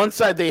 In one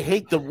side, they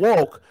hate the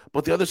woke,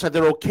 but the other side,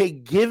 they're okay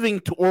giving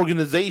to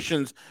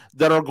organizations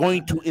that are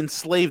going to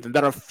enslave them,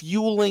 that are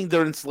fueling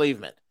their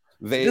enslavement.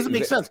 It doesn't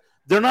make sense.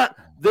 They're not.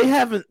 They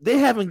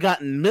haven't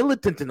gotten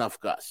militant enough,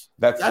 Gus.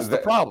 That's the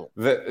problem.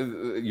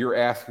 You're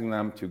asking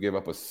them to give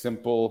up a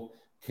simple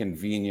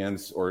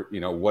convenience, or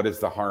what is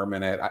the harm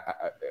in it?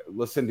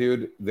 Listen,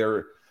 dude,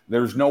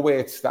 there's no way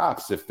it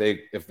stops if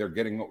they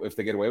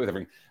get away with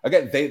everything.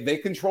 Again, they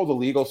control the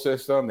legal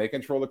system, they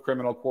control the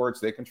criminal courts,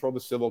 they control the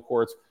civil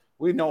courts.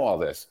 We know all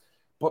this,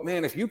 but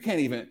man, if you can't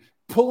even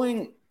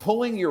pulling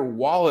your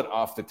wallet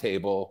off the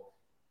table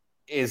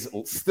is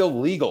still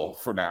legal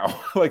for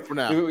now. Like, for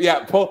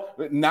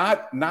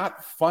now,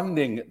 not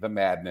funding the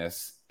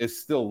madness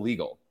is still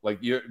legal.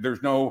 Like,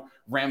 there's no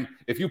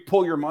if you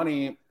pull your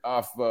money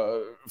off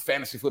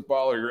fantasy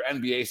football or your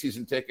NBA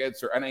season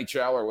tickets or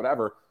NHL or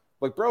whatever,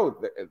 like, bro,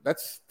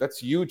 that's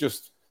you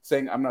just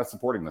saying, I'm not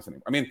supporting this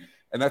anymore. I mean,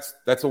 and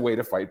that's a way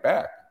to fight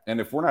back. And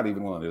if we're not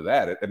even willing to do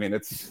that,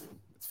 it's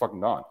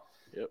fucking gone.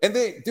 Yep. And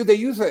they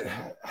use it.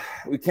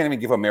 We can't even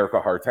give America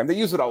a hard time. They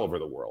use it all over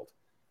the world.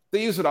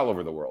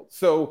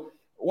 So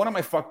one of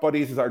my fuck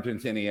buddies is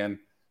Argentinian,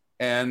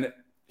 and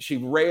she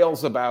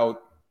rails about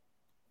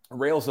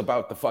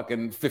the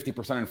fucking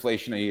 50%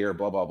 inflation a year,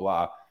 blah, blah,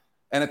 blah.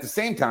 And at the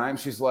same time,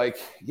 she's like,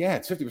 yeah,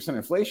 it's 50%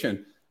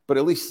 inflation, but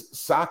at least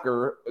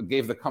soccer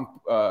gave the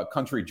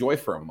country joy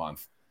for a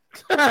month.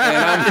 And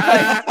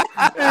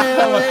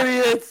I'm like,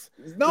 idiots.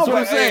 No,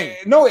 but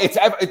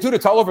dude,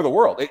 it's all over the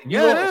world. It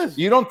is.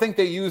 You don't think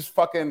they use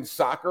fucking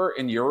soccer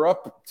in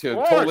Europe to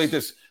totally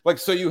just like,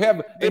 so you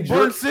have they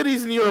burn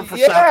cities in Europe for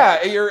soccer.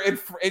 Yeah, you're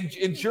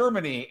in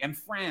Germany and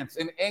France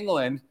and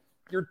England.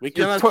 We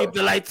cannot keep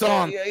the lights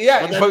on.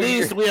 Yeah, but at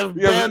least we have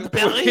banned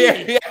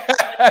Paris.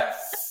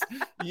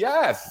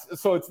 Yes.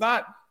 So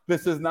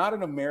this is not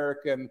an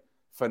American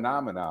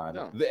phenomenon.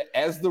 No.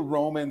 As the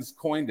Romans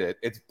coined it,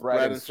 it's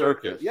bread and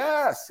circus.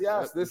 Yes.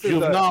 This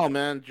juvenile,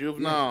 man.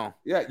 Juvenile.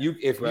 Yeah,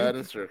 bread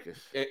and circus.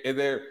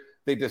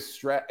 They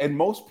distract, and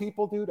most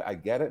people, dude, I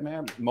get it,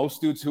 man.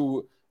 Most dudes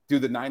who do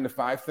the 9 to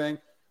 5 thing,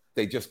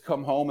 they just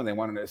come home and they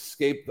want to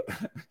escape.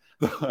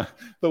 The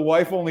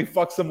wife only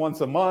fucks them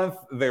once a month.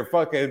 They're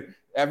fucking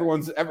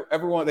everyone.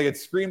 They get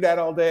screamed at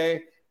all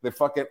day.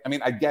 I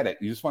mean, I get it.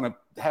 You just want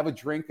to have a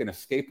drink and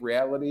escape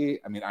reality.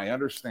 I mean, I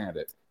understand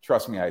it.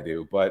 Trust me, I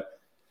do. But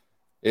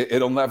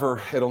it'll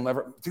never,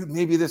 dude,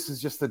 maybe this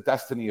is just the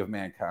destiny of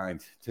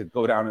mankind to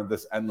go down in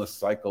this endless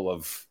cycle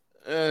of.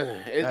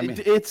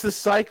 It's the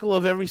cycle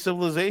of every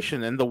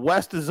civilization, and the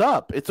West is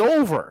up. It's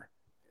over.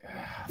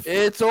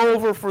 It's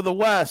over for the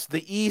West.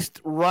 The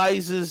East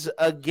rises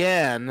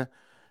again,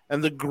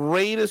 and the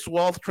greatest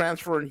wealth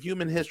transfer in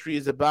human history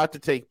is about to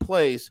take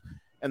place.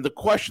 And the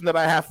question that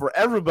I have for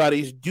everybody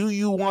is, do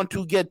you want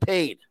to get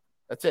paid?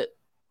 That's it.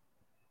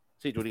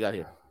 See, what do you got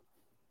here?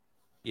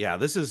 Yeah,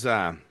 this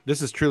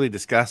is truly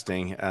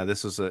disgusting.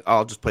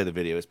 I'll just play the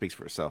video. It speaks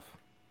for itself.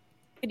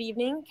 Good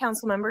evening,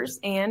 council members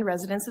and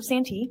residents of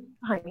Santee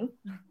behind me.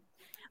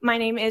 My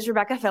name is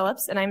Rebecca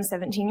Phillips, and I'm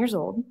 17 years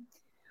old.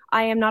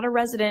 I am not a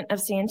resident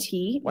of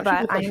Santee, but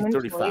I am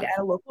employed at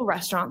a local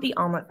restaurant, the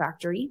Omelet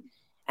Factory,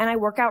 and I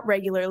work out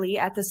regularly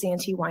at the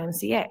Santee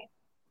YMCA.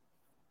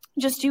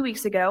 Just 2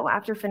 weeks ago,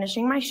 after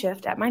finishing my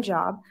shift at my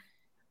job,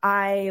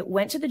 I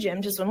went to the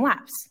gym to swim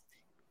laps.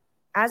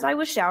 As I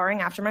was showering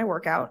after my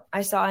workout,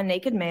 I saw a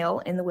naked male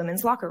in the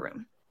women's locker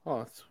room.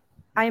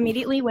 I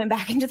immediately went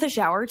back into the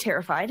shower,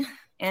 terrified,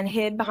 and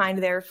hid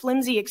behind their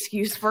flimsy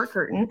excuse for a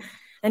curtain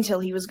until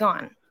he was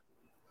gone.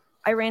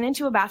 I ran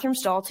into a bathroom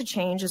stall to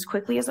change as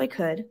quickly as I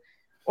could,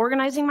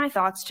 organizing my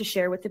thoughts to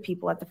share with the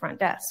people at the front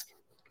desk.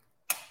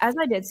 As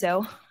I did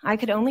so, I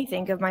could only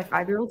think of my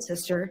 5-year-old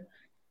sister,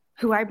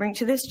 who I bring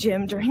to this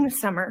gym during the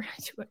summer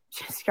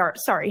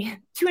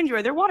to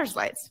enjoy their water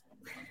slides.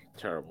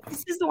 Terrible.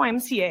 This is the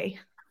YMCA,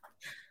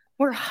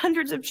 where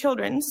hundreds of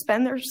children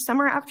spend their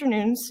summer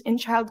afternoons in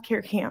child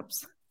care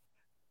camps.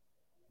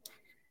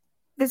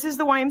 This is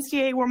the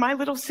YMCA where my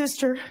little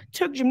sister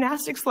took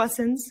gymnastics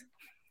lessons.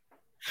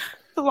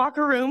 The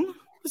locker room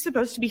was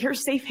supposed to be her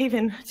safe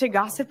haven to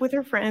gossip with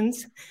her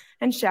friends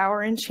and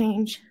shower and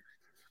change.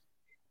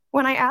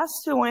 When I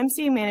asked the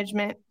YMCA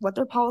management what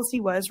their policy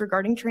was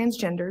regarding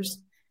transgenders,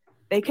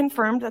 they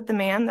confirmed that the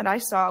man that I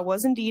saw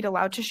was indeed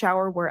allowed to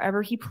shower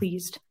wherever he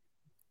pleased.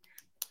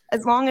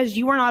 As long as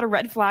you are not a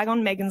red flag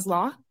on Megan's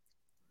Law,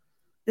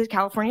 the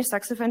California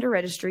Sex Offender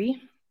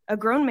Registry, a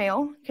grown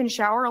male can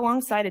shower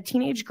alongside a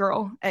teenage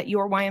girl at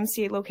your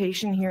YMCA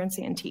location here in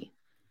Santee.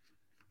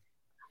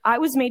 I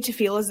was made to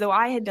feel as though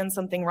I had done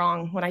something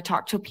wrong when I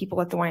talked to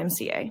people at the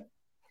YMCA.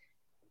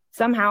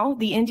 Somehow,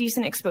 the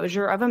indecent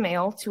exposure of a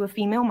male to a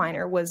female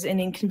minor was an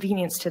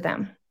inconvenience to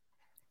them.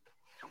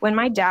 When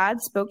my dad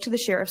spoke to the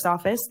sheriff's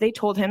office, they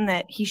told him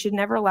that he should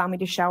never allow me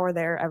to shower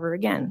there ever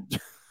again.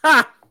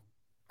 The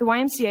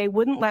YMCA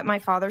wouldn't let my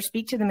father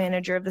speak to the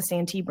manager of the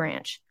Santee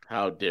branch.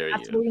 How dare you?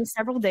 After waiting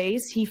several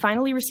days, he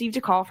finally received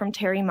a call from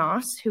Terry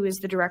Moss, who is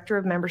the director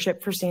of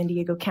membership for San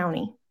Diego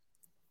County.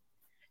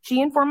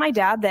 She informed my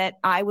dad that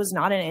I was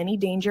not in any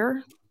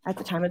danger at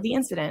the time of the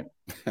incident,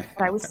 that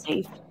I was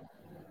safe.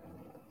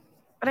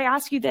 But I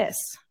ask you this.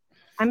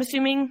 I'm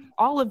assuming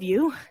all of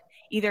you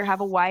either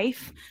have a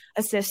wife,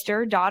 a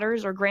sister,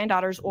 daughters, or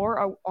granddaughters,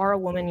 or are a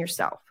woman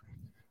yourself.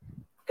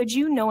 Could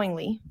you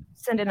knowingly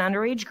send an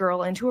underage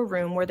girl into a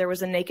room where there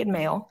was a naked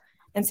male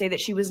and say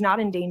that she was not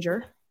in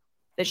danger,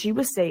 that she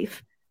was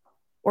safe,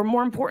 or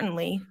more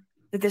importantly,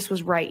 that this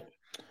was right?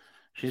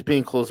 She's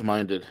being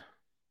close-minded.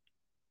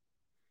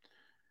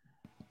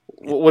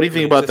 What do you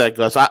think about that,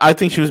 Gus? I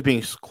think she was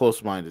being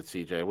close-minded,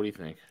 CJ. What do you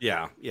think?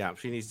 Yeah.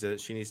 She needs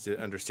to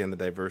understand the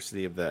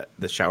diversity of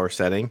the shower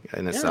setting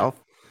in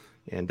itself,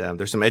 and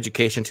there's some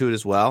education to it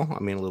as well. I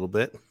mean, a little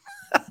bit.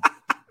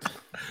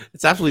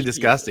 It's absolutely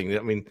disgusting.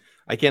 I mean,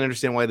 I can't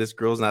understand why this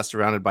girl's not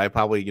surrounded by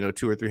probably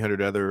 200 or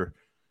 300 other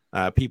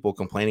people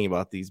complaining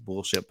about these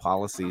bullshit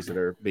policies that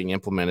are being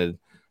implemented.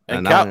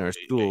 And not in our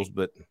schools,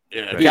 but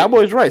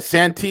Cowboy's right.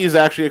 Santee is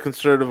actually a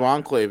conservative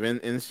enclave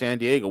in San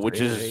Diego, which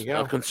is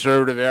a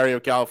conservative area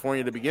of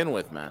California to begin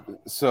with, man.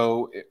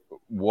 So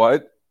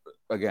what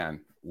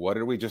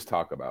did we just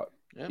talk about?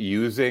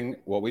 Yeah.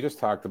 What we just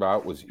talked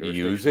about was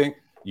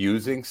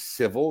using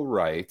civil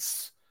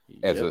rights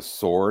as a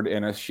sword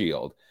and a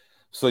shield.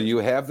 So you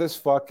have this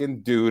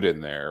fucking dude in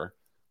there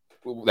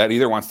that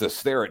either wants to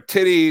stare at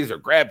titties or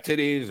grab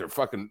titties or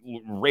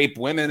fucking rape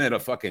women at a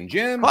fucking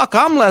gym. Fuck,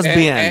 I'm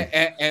lesbian.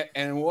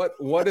 And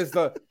what is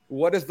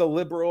the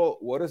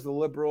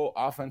liberal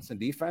offense and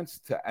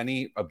defense to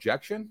any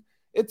objection?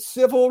 It's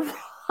civil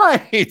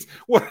rights.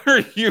 What are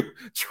you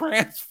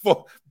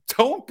transphobe?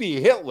 Don't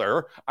be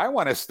Hitler. I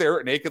want to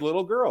stare at naked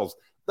little girls.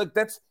 Like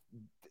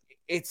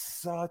it's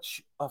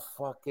such a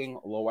fucking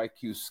low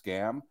IQ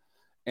scam,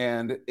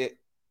 and it.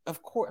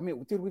 Of course, I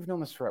mean, dude, we've known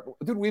this forever.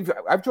 Dude,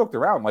 I've joked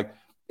around. Like,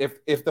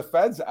 if the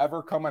feds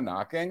ever come a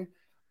knocking,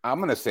 I'm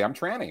gonna say I'm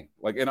tranny.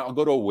 Like, and I'll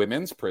go to a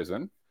women's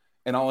prison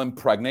and I'll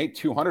impregnate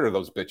 200 of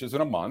those bitches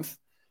in a month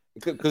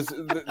because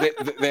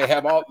they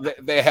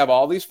have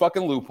all these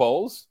fucking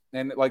loopholes.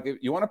 And like, if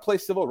you want to play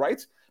civil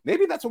rights,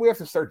 maybe that's what we have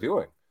to start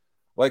doing.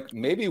 Like,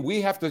 maybe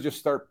we have to just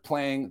start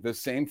playing the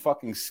same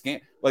fucking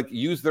scam. Like,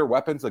 use their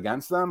weapons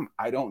against them.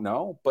 I don't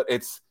know, but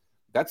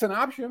that's an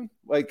option.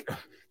 Like,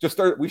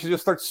 we should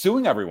just start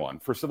suing everyone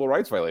for civil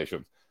rights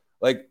violations.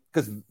 Like,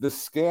 because the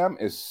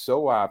scam is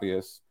so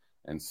obvious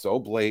and so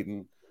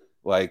blatant.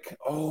 Like,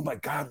 oh my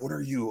God, what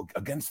are you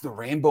against the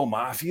rainbow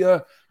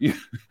mafia? You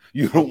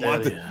don't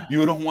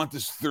want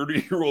this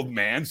 30-year-old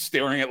man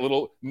staring at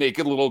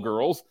naked little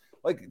girls.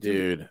 Like,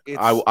 dude,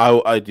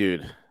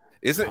 dude.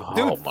 Isn't oh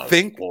dude?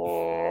 Think,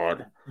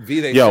 God.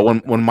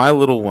 When my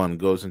little one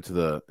goes into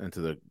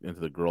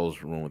the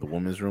girls' room or the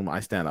women's room,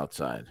 I stand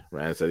outside.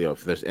 Right, I said,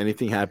 if there's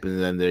anything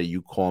happening in there,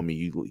 you call me.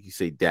 You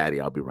say,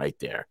 "Daddy, I'll be right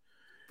there."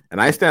 And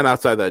I stand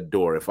outside that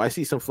door. If I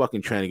see some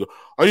fucking tranny go,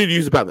 I need to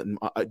use the bathroom.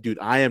 Dude,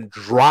 I am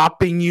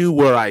dropping you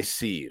where I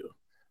see you,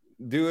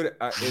 dude.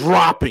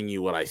 Dropping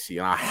you what I see,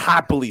 and I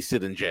happily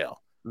sit in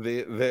jail.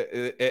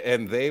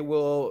 They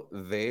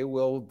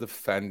will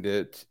defend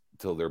it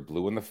till they're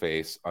blue in the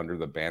face under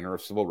the banner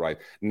of civil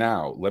rights.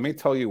 Now, let me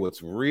tell you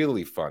what's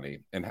really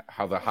funny and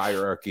how the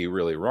hierarchy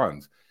really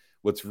runs.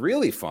 What's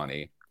really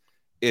funny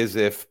is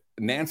if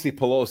Nancy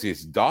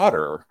Pelosi's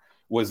daughter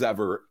was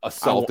ever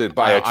assaulted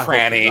by a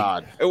tranny.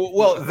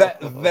 Well,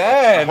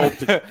 then I hope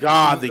to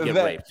God they get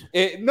raped.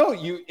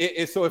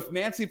 So if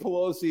Nancy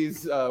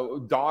Pelosi's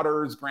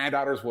daughters,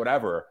 granddaughters,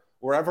 whatever,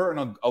 were ever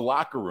in a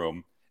locker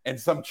room and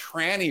some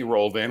tranny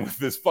rolled in with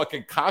this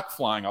fucking cock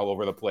flying all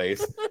over the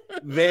place,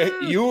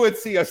 you would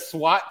see a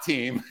SWAT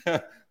team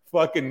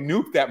fucking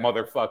nuke that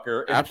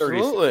motherfucker in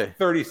Absolutely.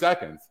 30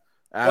 seconds.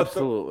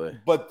 Absolutely.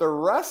 But the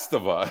rest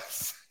of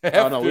us.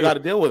 Oh no, we got to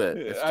deal with it.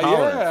 It's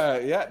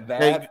tolerance.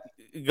 That. Hey,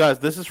 guys,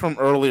 this is from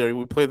earlier.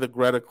 We played the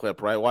Greta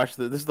clip, right? Watch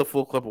this. This is the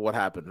full clip of what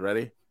happened.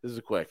 Ready? This is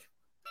quick.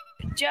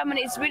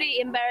 Germany is really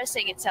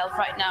embarrassing itself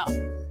right now.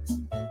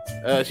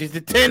 She's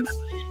detained.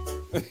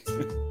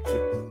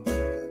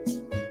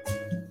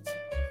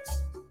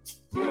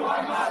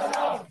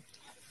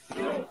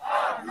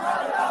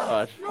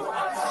 Watch.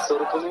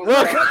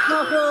 Look.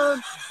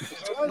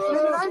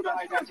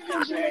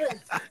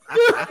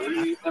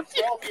 You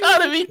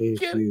gotta be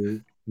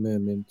kidding.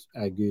 Moments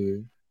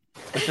ago.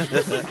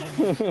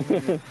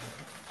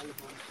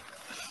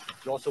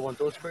 You also want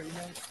those for you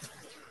guys?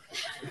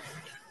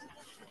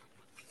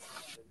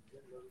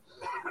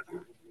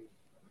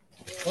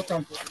 What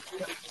on?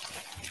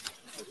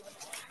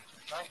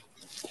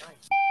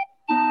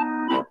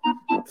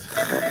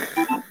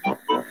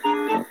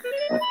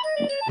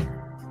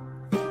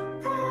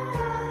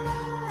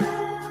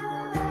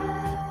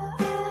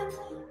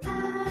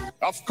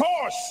 Of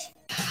course.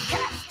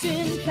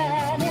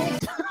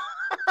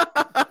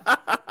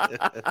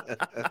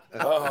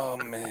 Oh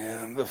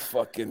man, the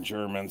fucking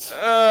Germans.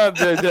 How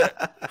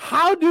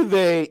do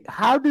they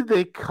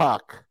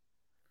cuck?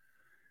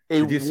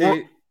 Did you see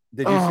them?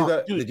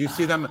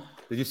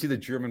 Did you see the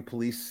German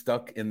police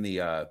stuck in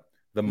the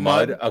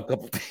mud a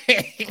couple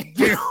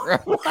days?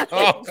 What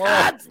in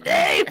God's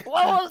name?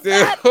 What was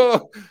that?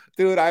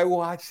 Dude, I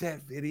watched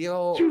that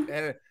video.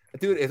 And,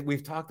 dude,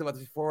 we've talked about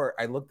this before.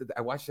 I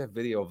watched that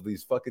video of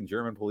these fucking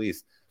German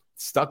police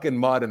stuck in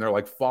mud and they're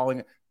like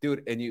falling.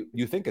 Dude, and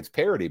you think it's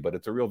parody, but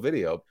it's a real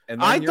video.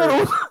 And I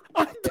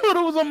thought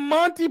it was a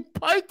Monty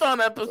Python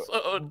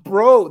episode.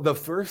 Bro, the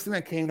first thing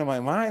that came to my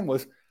mind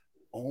was,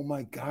 oh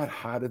my God,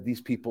 how did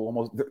these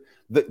people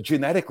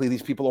genetically,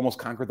 these people almost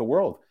conquered the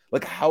world?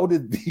 Like, how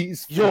did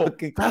these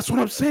that's what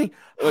I'm saying.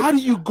 How do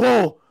you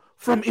go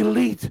from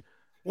elite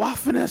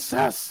Waffen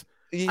SS?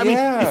 Yeah. I mean,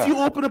 if you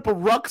open up a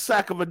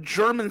rucksack of a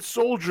German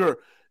soldier,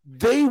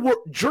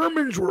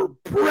 Germans were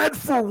bred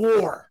for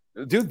war.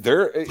 Dude,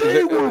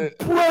 they were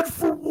bred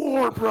for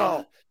war,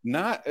 bro.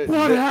 Not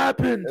what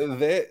happened.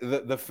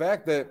 The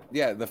fact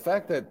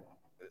that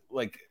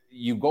like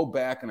you go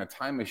back in a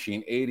time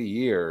machine 80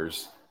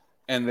 years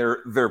and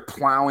they're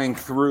plowing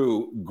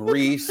through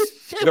Greece.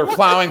 They're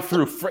plowing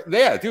through.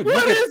 Dude.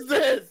 What is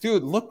this?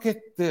 Dude, look at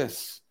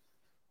this.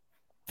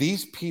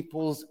 These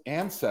people's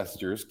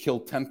ancestors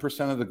killed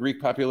 10% of the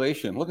Greek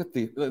population. Look at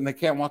and they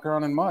can't walk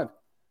around in mud.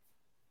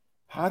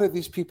 How did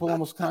these people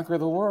almost conquer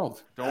the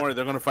world? Don't worry,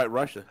 they're going to fight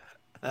Russia.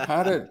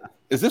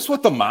 Is this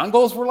what the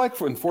Mongols were like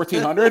in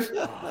 1400?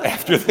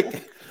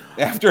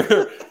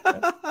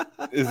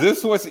 Is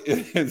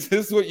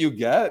this what you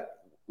get?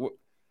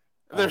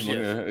 There she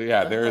is.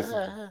 Yeah, there's.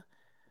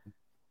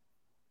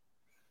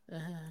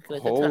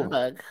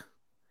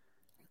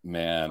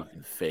 Man,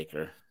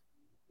 faker.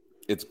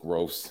 It's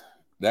gross.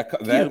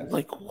 Dude,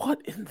 like,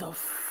 what in the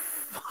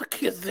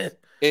fuck is it?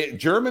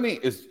 Germany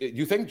is. Do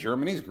you think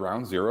Germany's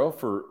ground zero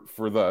for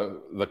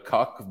the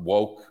cuck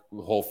woke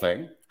whole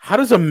thing? How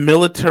does a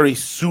military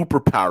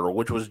superpower,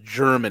 which was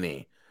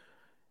Germany,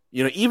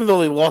 even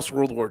though they lost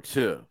World War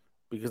II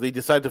because they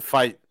decided to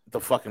fight the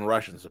fucking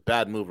Russians, a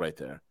bad move right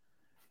there.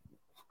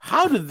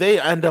 How did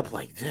they end up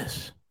like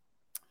this?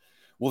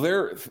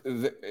 Well,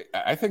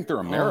 I think they're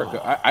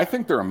America. I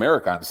think they're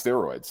America on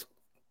steroids.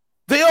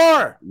 They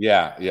are.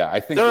 Yeah. I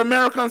think they're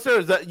America on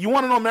steroids. That you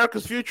want to know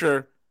America's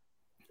future?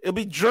 It'll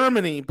be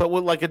Germany, but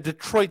with like a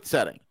Detroit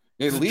setting.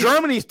 At least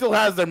Germany still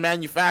has their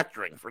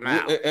manufacturing for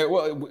now.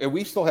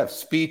 We still have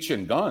speech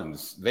and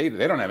guns. They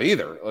don't have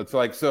either. It's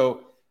like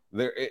so.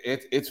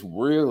 It's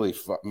really.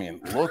 I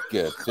mean, look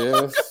at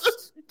this.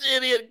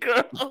 Idiot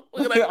girl.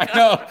 I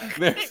know.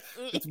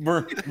 It's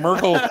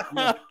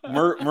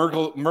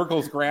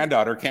Merkel's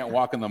granddaughter can't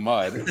walk in the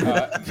mud. Throw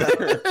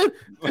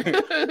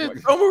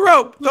a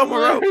rope.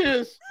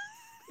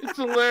 It's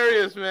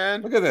hilarious,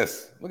 man. Look at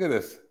this.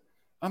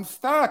 I'm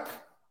stuck.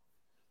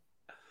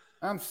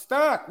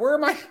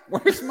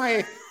 Where's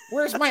my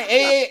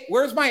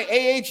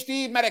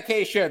ADHD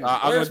medication?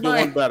 I'm gonna do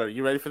one better.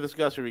 You ready for this,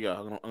 Gus? Here we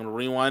go. I'm gonna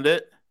rewind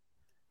it,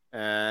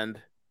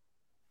 and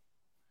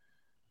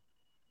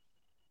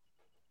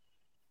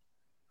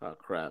oh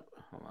crap!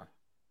 Hold on.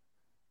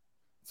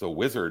 It's a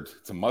wizard.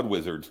 It's a mud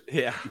wizard.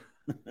 Yeah.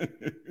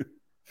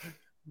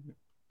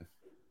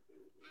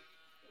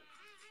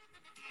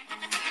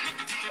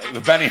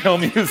 The Benny Hill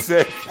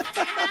music.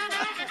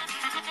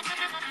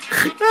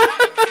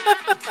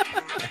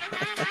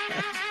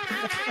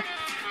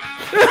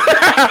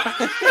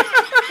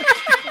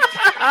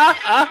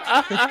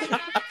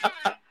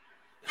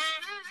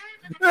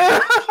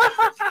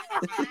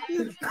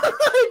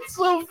 It's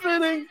so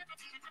fitting.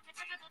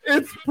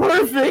 It's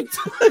perfect.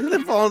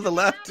 They fall on the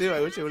left too. I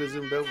wish I would have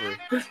zoomed over.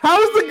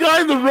 How's the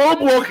guy in the robe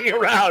walking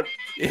around?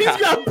 Yeah. He's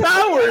got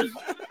powers.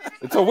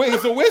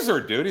 He's a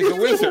wizard, dude. He's a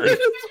wizard.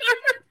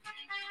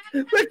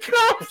 The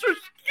cops are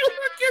looking.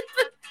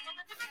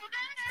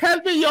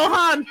 Help me,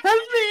 Johann!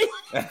 Help me!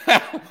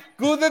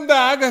 Guten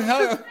Tag.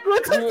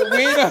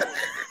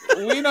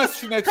 Wiener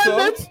Schnitzel.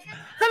 Helmut,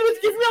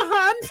 give me a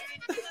hand!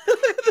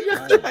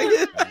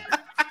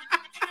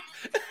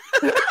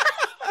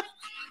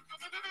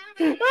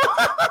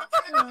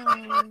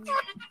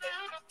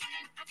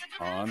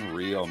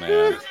 Unreal,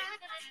 man.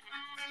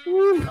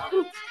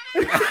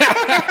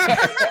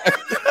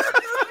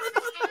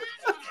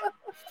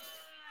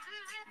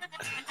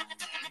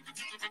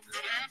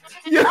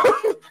 Yo,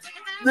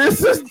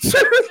 this is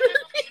Germany.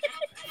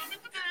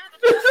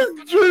 This is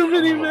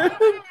Germany, man.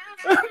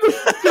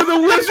 The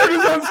wizard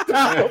is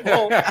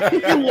unstoppable. He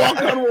can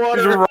walk on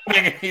water.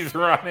 He's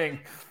running.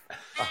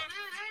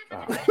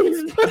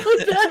 He's coming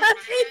back.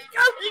 He's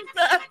coming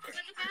back.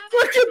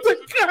 Look at the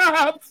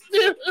cops,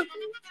 dude.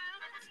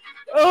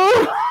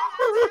 Oh.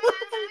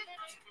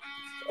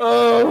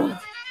 Oh.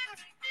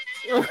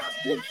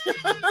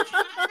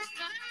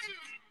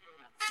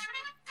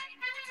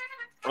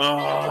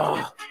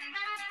 Oh.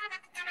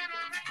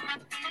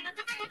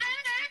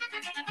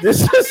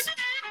 This is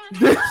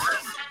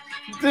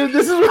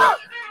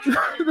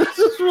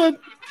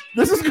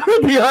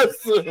gonna be us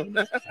soon.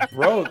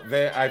 Bro,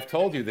 I've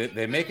told you that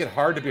they make it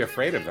hard to be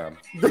afraid of them.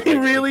 They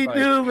really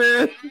do,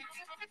 man.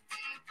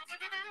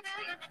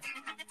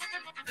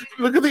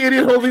 Look at the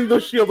idiot holding the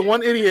shield.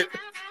 One idiot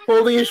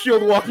holding his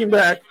shield, walking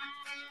back.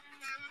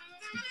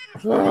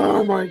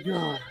 Oh my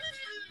god.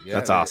 Yeah,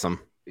 that's awesome.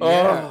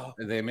 Yeah,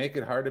 they make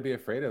it hard to be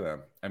afraid of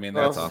them. I mean,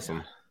 that's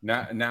awesome.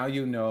 Now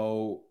you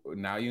know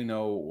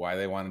why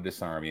they want to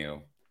disarm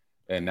you,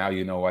 and now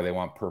you know why they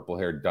want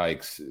purple-haired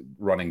dykes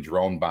running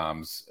drone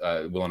bombs,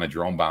 willing to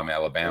drone bomb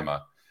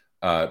Alabama,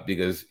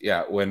 because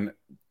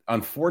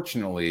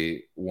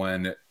unfortunately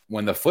when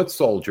the foot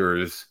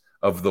soldiers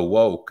of the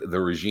woke, the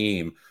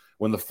regime,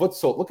 when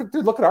the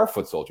look at our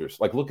foot soldiers,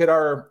 like look at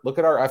our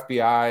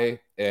FBI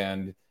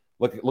and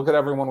look at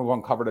everyone we've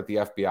uncovered at the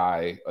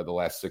FBI the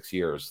last 6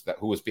 years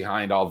who was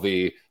behind all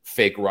the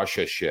fake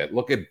Russia shit.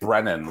 Look at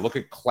Brennan. Look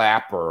at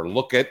Clapper.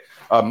 Look at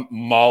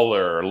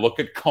Mueller. Look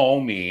at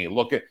Comey.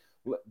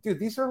 Dude,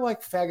 these are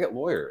like faggot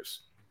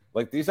lawyers.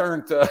 Like these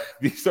aren't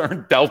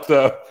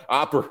Delta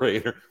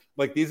operator.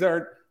 Like these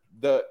aren't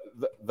the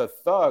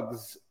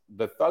thugs.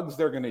 The thugs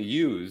they're going to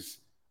use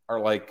are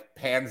like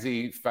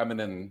pansy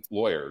feminine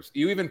lawyers.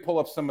 You even pull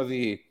up some of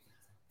the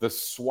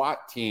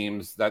SWAT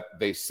teams that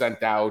they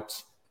sent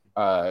out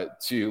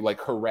to like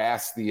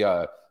harass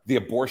the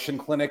abortion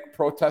clinic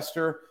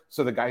protester.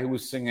 So the guy who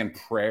was singing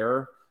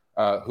prayer,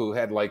 who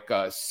had like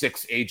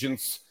 6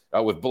 agents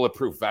with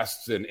bulletproof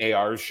vests and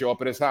ARs show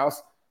up at his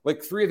house.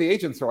 Like 3 of the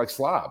agents are like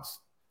slobs,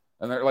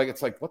 and they're like,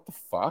 it's like, what the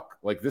fuck?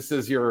 Like this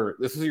is your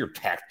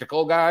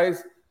tactical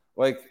guys.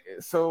 Like,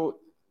 so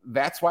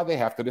that's why they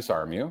have to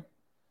disarm you.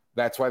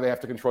 That's why they have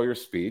to control your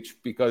speech,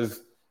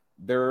 because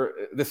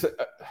this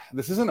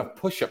isn't a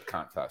push-up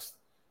contest.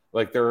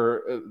 Like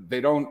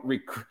they don't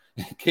recruit.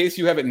 In case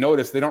you haven't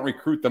noticed, they don't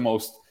recruit the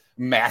most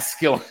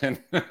masculine.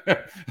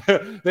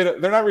 they're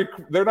not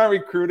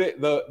recruiting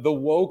the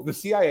woke. The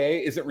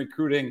CIA isn't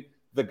recruiting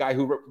the guy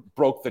who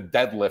broke the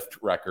deadlift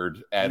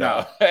record at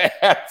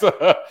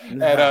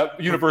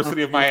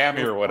University of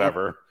Miami or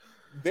whatever.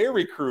 They're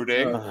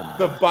recruiting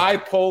the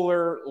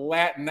bipolar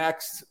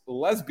Latinx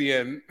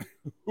lesbian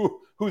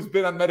who's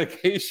been on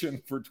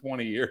medication for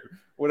 20 years,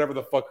 whatever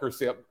the fuck her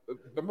say.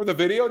 Remember the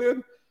video,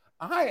 dude?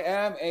 I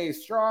am a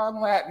strong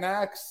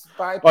Latinx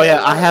bipolar. Oh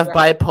yeah, I have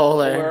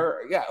bipolar.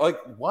 Yeah, like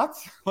what?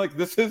 Like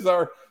this is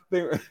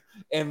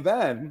and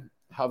then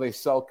how they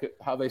sell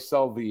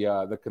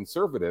the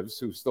conservatives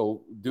who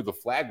still do the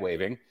flag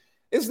waving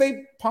is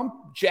they pump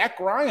Jack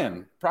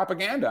Ryan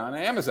propaganda on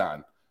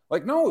Amazon.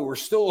 Like, no, we're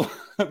still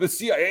the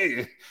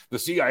CIA. The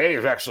CIA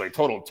is actually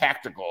total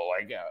tactical.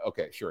 Like, yeah,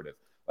 okay, sure it is.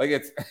 Like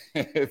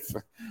it's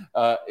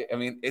I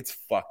mean, it's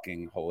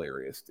fucking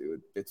hilarious,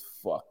 dude. It's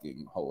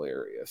fucking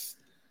hilarious.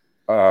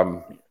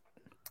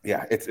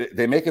 Yeah,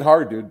 they make it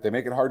hard, dude. They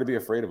make it hard to be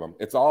afraid of them.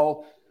 It's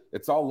all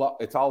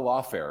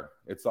lawfare.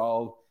 It's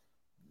all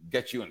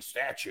get you in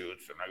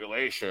statutes and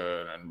regulation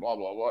and blah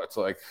blah blah. It's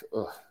like,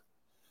 ugh.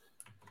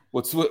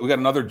 We got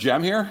another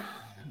gem here?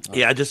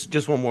 Yeah,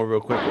 just one more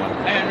real quick one.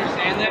 I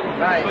understand that,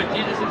 right. But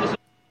Jesus is.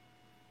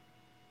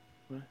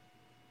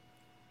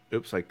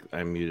 Oops,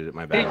 I muted it.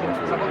 My bad.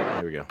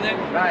 Here we go.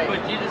 Right.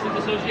 But Jesus is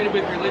associated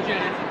with religion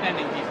and it's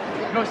offending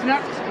people. No, it's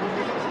not.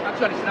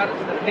 Actually, it's not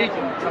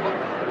religion.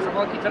 It's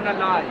about eternal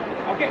life.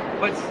 Okay,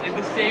 but it's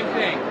the same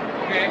thing.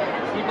 Okay,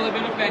 people have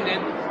been offended,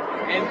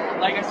 and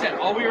like I said,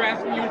 all we were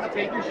asking you is to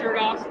take your shirt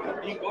off.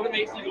 You go to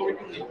Mason, you go where you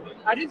can leave.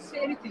 I didn't say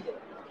anything.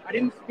 I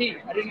didn't speak.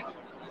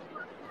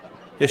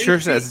 It sure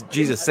says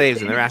Jesus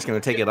saves, and they're asking to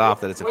take it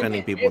off that it's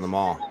offending people in the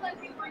mall.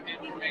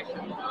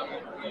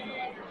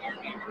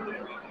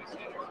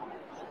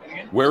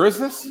 Where is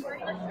this?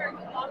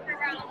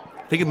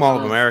 I think in Mall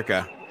of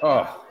America.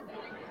 Oh,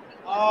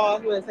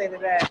 I'm going to say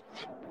that.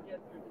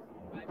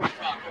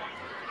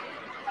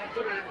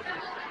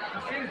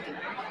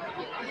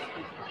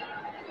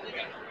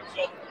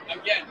 So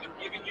again, I'm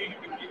giving you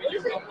can give it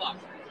yourself up.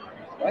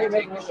 Why are you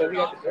making me so we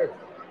got the shirt?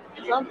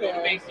 You can go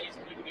to Macy's,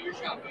 you can do your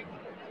shopping,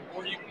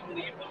 or you can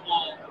leave the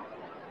mall.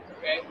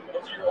 Okay?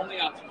 Those are your only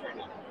options right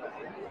now.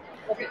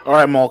 Okay. All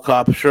right, mall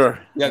cop, sure.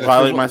 Yeah,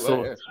 violate my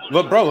soul.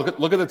 Look, bro,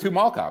 look at the two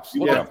mall cops.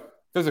 Look at them.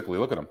 Physically,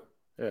 look at them.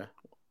 Yeah.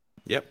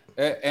 Yep.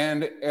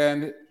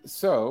 And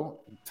so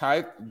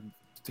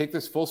take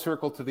this full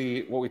circle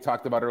to what we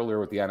talked about earlier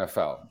with the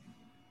NFL.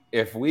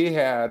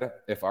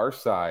 If our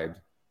side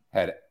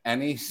had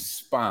any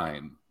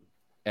spine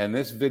and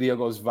this video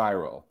goes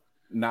viral,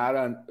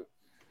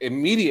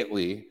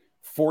 immediately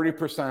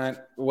 40%,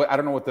 I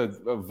don't know what the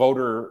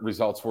voter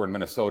results were in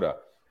Minnesota,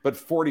 but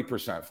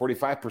 40%,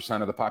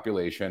 45% of the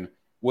population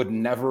would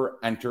never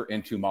enter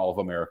into Mall of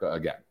America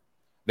again.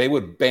 They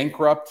would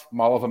bankrupt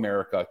Mall of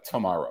America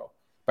tomorrow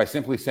by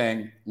simply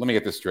saying, let me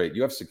get this straight.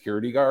 You have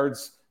security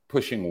guards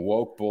pushing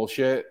woke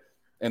bullshit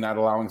and not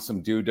allowing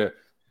some dude to,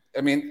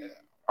 I mean,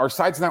 our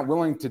side's not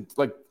willing to,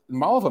 like,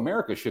 Mall of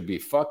America should be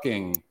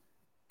fucking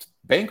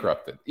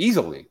bankrupted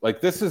easily. Like,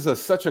 this is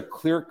such a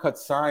clear-cut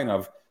sign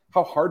of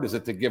how hard is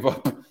it to give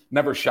up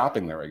never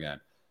shopping there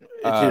again.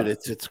 Dude,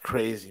 it's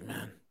crazy,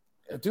 man.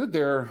 Dude,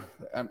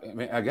 I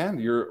mean, again,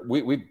 you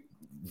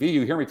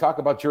hear me talk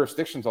about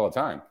jurisdictions all the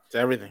time. It's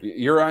everything.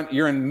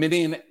 You're in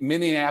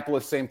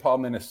Minneapolis, St. Paul,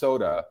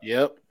 Minnesota.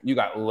 Yep. You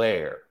got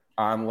layer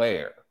on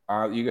layer.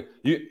 You're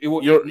in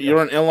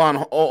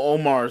Ilhan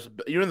Omar's.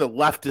 You're in the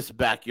leftist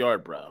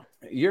backyard, bro.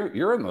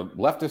 You're in the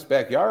leftist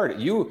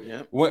backyard.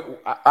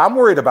 I'm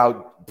worried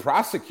about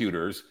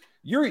prosecutors.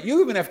 You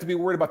even have to be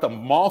worried about the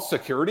mall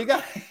security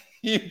guy.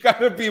 You got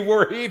to be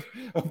worried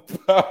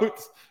about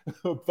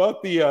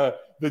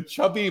the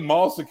chubby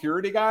mall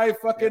security guy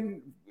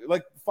fucking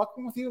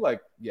with you.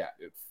 Like, yeah,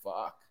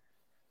 fuck.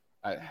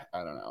 I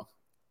don't know.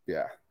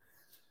 Yeah.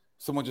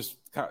 Someone just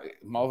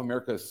Mall of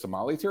America is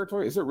Somali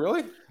territory. Is it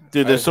really?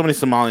 Dude, there's so many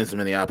Somalians in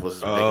Minneapolis.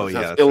 Oh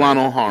yeah,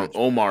 Ilhan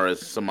Omar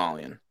is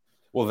Somalian.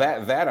 Well,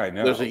 that I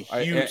know. There's a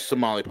huge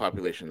Somali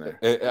population there,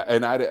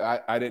 and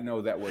I didn't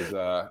know that was.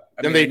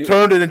 They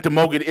turned it into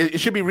Mogadishu. It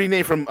should be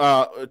renamed from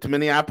to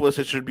Minneapolis.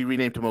 It should be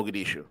renamed to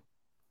Mogadishu.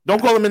 Don't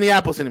call it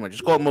Minneapolis anymore.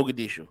 Just call it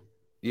Mogadishu.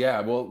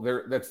 Yeah, well,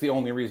 that's the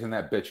only reason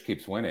that bitch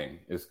keeps winning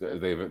is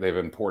they've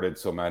imported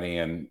so many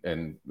and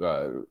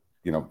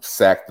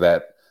sacked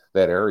that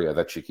area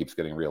that she keeps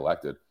getting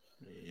reelected.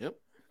 Yep.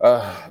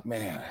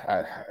 Man,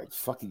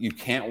 you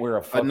can't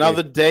wear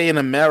another day in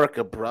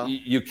America, bro.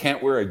 You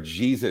can't wear a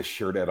Jesus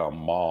shirt at a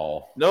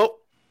mall. Nope.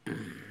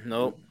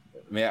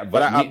 Man,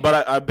 but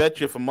I bet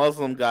you if a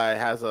Muslim guy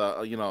has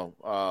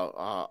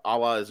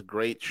Allah is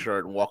great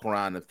shirt and walk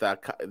around, if I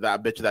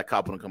bet you that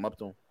cop wouldn't come up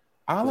to him.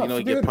 Allah,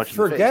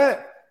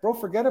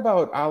 forget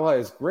about Allah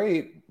is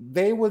great.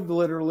 They would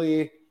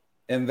literally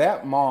in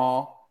that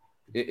mall,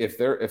 if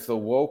the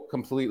woke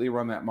completely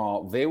run that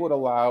mall, they would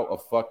allow a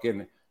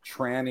fucking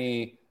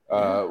tranny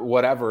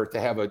whatever to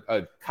have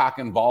a cock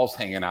and balls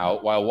hanging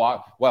out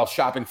while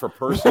shopping for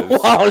purses. For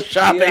purses.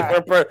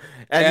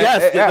 And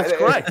yes, that's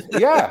correct.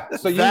 Yeah.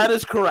 So that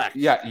is correct.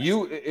 Yeah.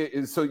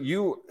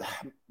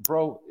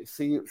 Bro,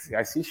 see,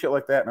 I see shit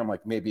like that and I'm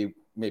like, maybe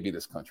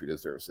this country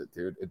deserves it,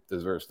 dude. It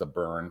deserves to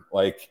burn.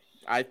 Like,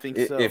 I think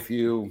so.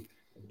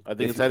 I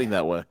think it's heading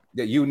that way.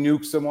 Yeah, you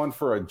nuke someone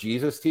for a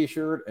Jesus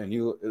T-shirt, and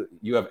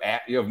you have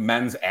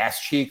men's ass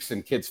cheeks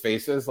and kids'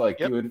 faces. Like,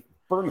 you would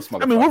burn this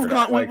motherfucker.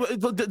 I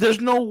mean, there's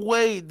no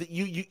way that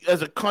you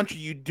as a country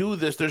you do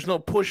this. There's no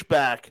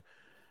pushback,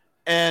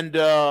 and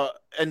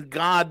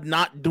God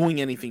not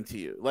doing anything to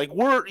you. Like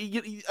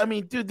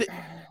dude,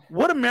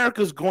 what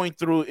America's going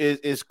through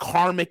is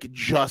karmic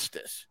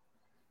justice.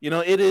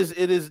 It is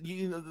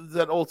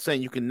that old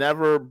saying, you can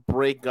never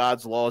break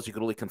God's laws, you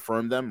can only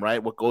confirm them,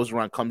 right? What goes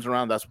around comes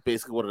around. That's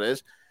basically what it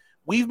is.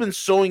 We've been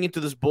sowing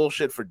into this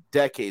bullshit for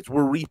decades.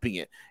 We're reaping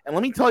it. And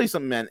let me tell you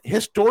something, man.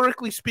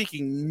 Historically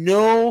speaking,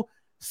 no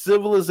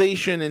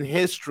civilization in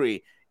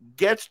history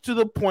gets to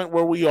the point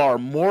where we are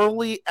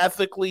morally,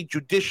 ethically,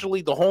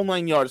 judicially, the whole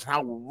 9 yards,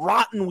 how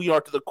rotten we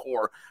are to the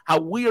core, how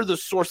we are the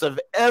source of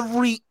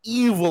every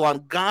evil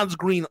on God's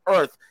green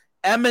earth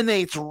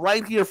emanates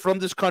right here from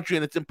this country,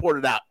 and it's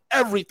imported out.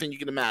 Everything you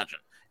can imagine,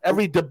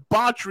 every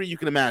debauchery you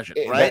can imagine,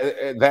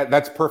 right?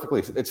 That's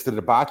perfectly. It's the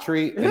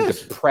debauchery and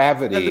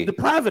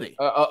depravity,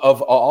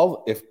 of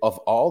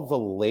all the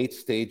late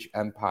stage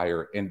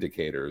empire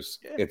indicators.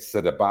 Yeah. It's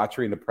the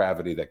debauchery and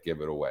depravity that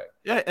give it away.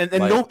 Yeah, and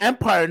no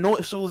empire, no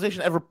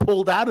civilization ever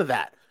pulled out of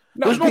that.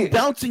 There's no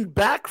bouncing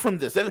back from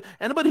this.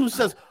 Anybody who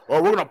says,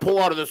 "Oh, we're going to pull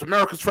out of this,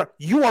 America's front,"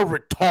 you are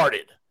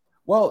retarded.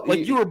 Well,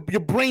 your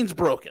brain's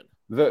broken.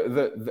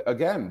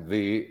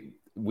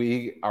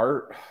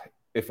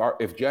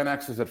 If Gen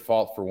X is at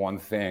fault for one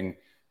thing,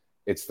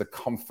 it's the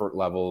comfort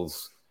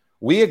levels.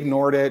 We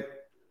ignored it.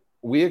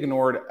 We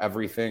ignored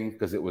everything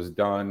because it was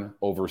done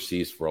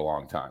overseas for a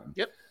long time.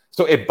 Yep.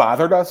 So it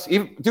bothered us,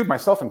 even, dude,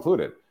 myself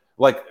included.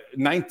 Like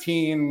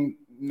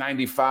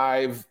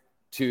 1995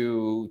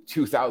 to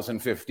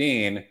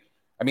 2015.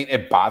 I mean,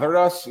 it bothered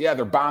us. Yeah,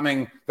 they're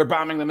bombing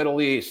the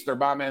Middle East.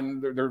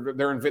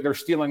 They're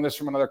stealing this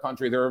from another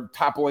country. They're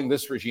toppling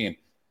this regime.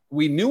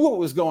 We knew what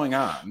was going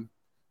on.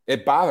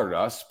 It bothered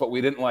us, but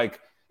we didn't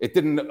It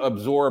didn't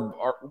absorb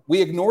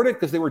we ignored it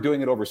because they were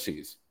doing it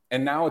overseas.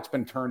 And now it's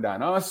been turned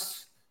on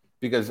us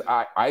because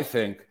I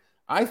think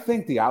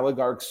the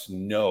oligarchs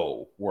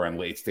know we're in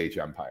late stage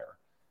empire.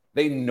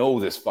 They know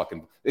this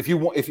fucking. If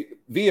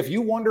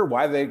you wonder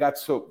why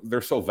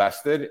they're so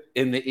vested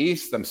in the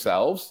East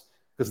themselves,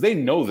 because they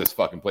know this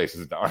fucking place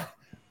is done.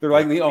 They're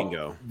like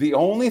the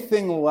only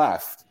thing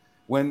left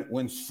when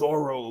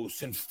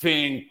Soros and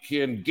Fink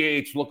and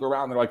Gates look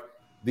around. They're like,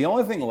 the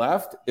only thing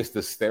left is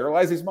to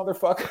sterilize these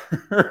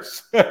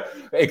motherfuckers,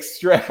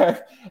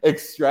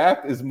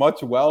 extract as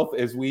much wealth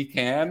as we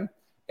can,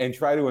 and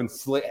try to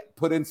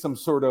put in some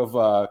sort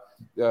of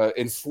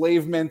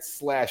enslavement /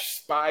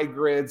 spy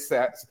grid.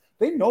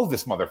 They know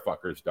this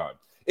motherfucker's done.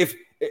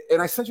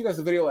 And I sent you guys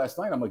a video last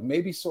night. I'm like,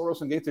 maybe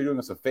Soros and Gates are doing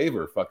us a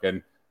favor.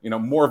 Fucking,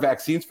 more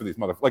vaccines for these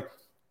motherfuckers. Like,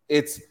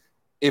 it's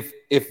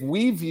if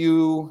we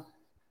view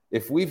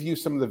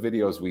some of the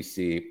videos we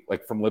see,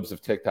 like from libs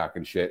of TikTok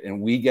and shit, and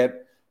we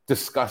get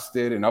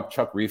disgusted and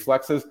upchuck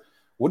reflexes,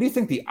 what do you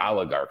think the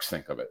oligarchs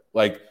think of it?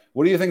 Like,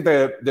 what do you think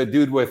the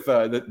dude with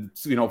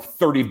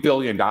 $30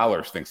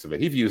 billion thinks of it?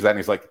 He views that and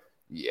he's like,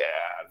 yeah,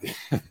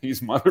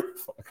 these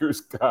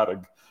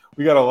motherfuckers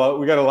we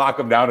gotta lock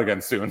them down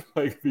again soon.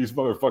 Like, these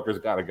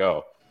motherfuckers gotta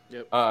go.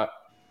 Yep.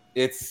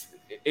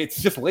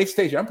 It's just late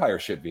stage empire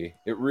should be.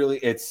 It really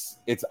it's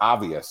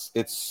obvious.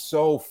 It's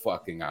so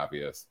fucking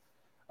obvious.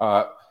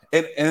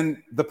 And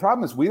the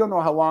problem is we don't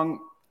know how long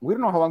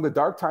the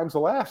dark times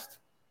will last.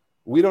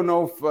 We don't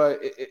know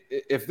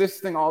if this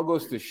thing all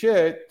goes to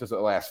shit. Does it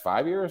last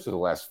 5 years? Does it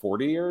last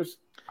 40 years?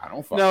 I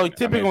don't fucking know. No,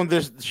 typically when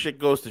this shit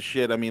goes to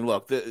shit, I mean,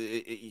 look,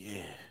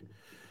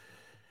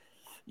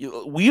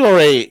 we are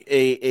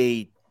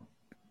a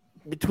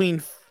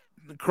between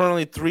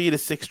currently $3 to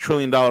 $6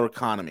 trillion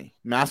economy,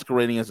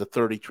 masquerading as a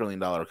 $30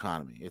 trillion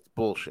economy. It's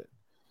bullshit.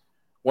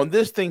 When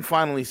this thing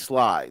finally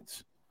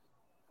slides,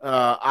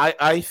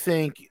 I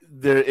think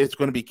it's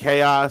going to be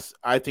chaos.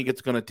 I think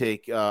it's going to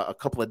take a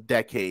couple of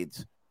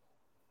decades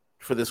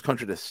for this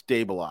country to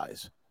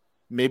stabilize,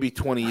 maybe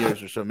 20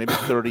 years or so, maybe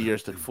 30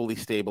 years to fully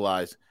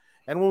stabilize.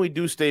 And when we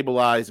do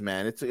stabilize,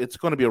 man, it's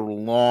going to be a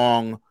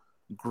long,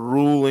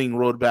 grueling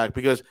road back,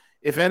 because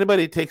if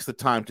anybody takes the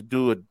time to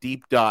do a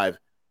deep dive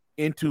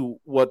into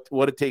what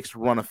it takes to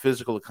run a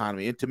physical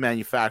economy, into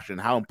manufacturing,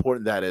 how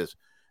important that is.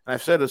 And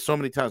I've said this so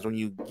many times, when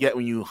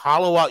you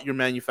hollow out your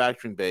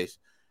manufacturing base,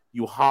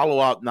 you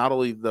hollow out not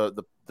only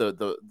the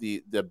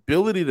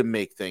ability to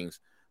make things,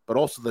 but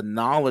also the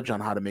knowledge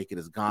on how to make it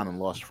is gone and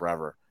lost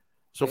forever.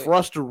 So for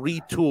us to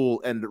retool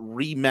and to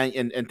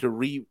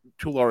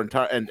retool our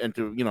entire and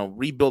to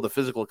rebuild a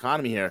physical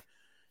economy here,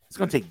 it's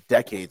going to take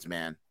decades,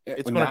 man.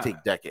 It's going to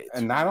take decades.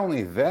 And not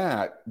only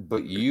that,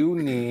 but you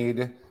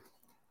need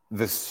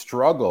the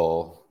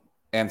struggle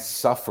and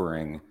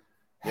suffering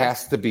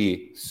has to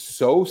be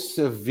so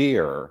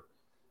severe.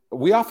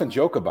 We often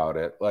joke about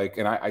it, like,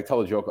 and I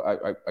tell a joke.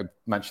 I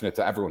mention it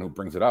to everyone who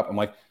brings it up. I'm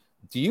like,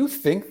 do you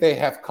think they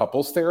have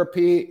couples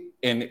therapy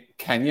in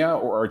Kenya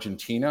or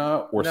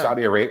Argentina or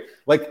Saudi Arabia?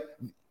 Like,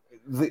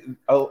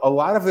 a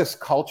lot of this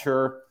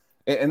culture,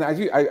 and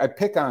I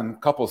pick on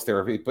couples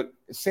therapy, but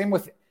same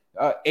with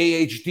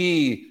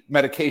ADHD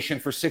medication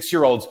for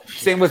 6-year-olds.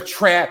 Same with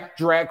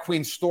drag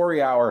queen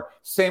story hour.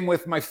 Same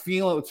with let's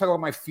talk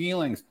about my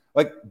feelings.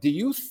 Like, do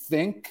you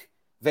think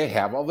they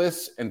have all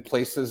this in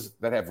places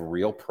that have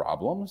real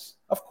problems?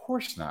 Of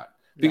course not.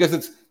 Because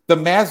it's the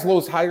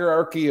Maslow's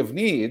hierarchy of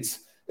needs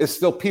is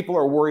still, people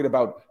are worried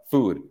about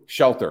food,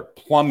 shelter,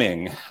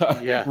 plumbing,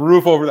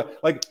 roof over the,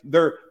 like,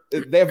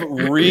 they have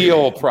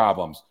real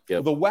problems.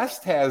 Yep. The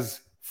West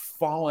has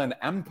fallen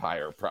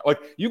empire.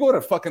 Like, you go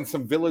to fucking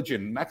some village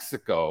in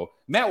Mexico.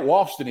 Matt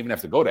Walsh didn't even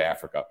have to go to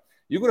Africa.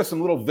 You go to some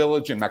little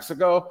village in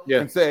Mexico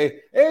and say,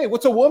 "Hey,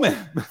 what's a woman?"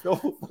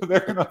 They're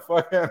gonna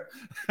fucking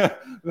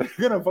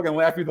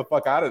laugh you the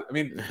fuck out of it. I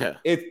mean,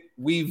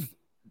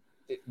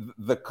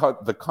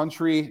 the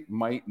country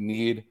might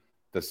need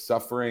the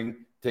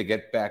suffering to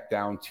get back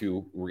down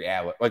to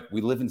reality. Like,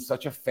 we live in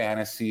such a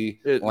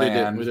fantasy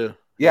land. We do.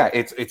 Yeah,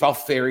 it's all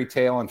fairy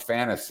tale and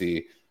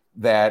fantasy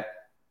that,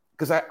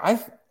 because I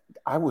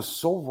was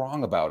so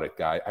wrong about it,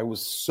 guy. I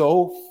was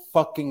so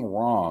fucking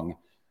wrong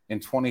in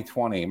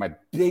 2020. My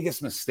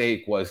biggest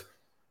mistake was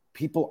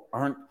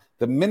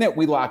the minute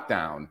we locked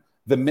down,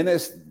 and they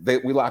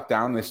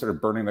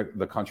started burning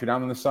the country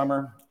down in the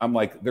summer, I'm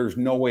like, there's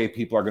no way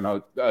people are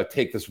going to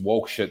take this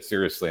woke shit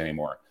seriously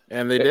anymore.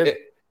 And they did.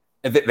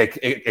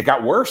 It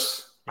got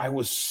worse. I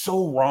was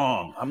so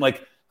wrong. I'm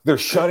like, they're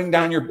shutting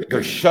down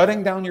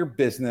your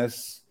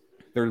business.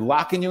 They're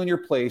locking you in your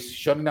place,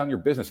 shutting down your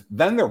business.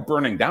 Then they're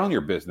burning down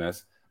your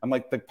business. I'm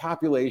like, the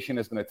population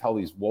is going to tell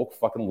these woke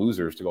fucking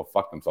losers to go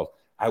fuck themselves.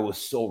 I was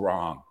so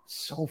wrong.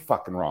 So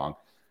fucking wrong.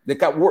 It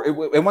got worse.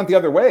 It went the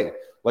other way.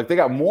 Like, they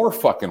got more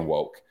fucking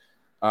woke.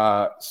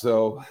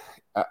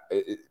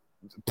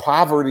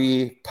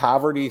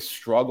 Poverty,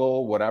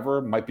 struggle,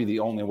 whatever, might be the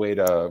only way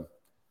to,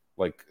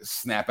 like,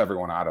 snap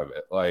everyone out of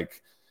it.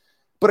 Like,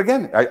 but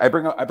again, I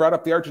brought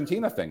up the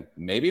Argentina thing.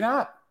 Maybe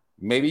not.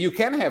 maybe you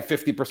can have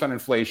 50%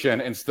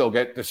 inflation and still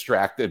get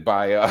distracted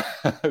by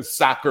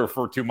soccer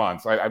for 2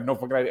 months. I have no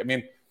fucking idea. I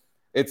mean,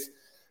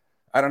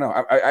 I don't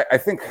know. I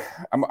think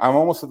I'm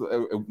almost at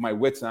my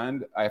wit's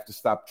end. I have to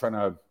stop trying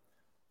to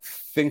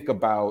think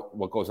about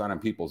what goes on in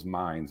people's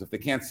minds. If they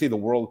can't see the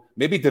world,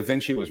 maybe Da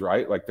Vinci was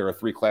right. Like there are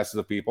 3 classes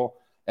of people,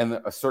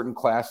 and a certain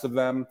class of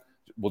them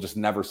will just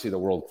never see the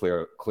world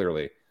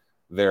clearly.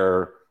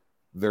 They're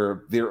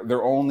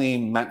only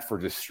meant for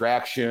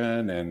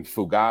distraction and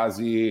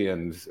fugazi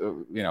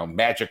and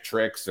magic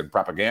tricks and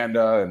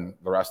propaganda and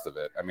the rest of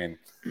it. I mean,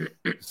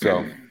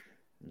 so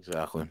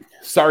exactly.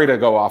 Sorry to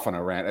go off on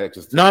a rant.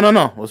 No.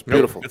 It was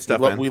beautiful. Good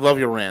stuff, we love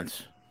your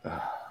rants.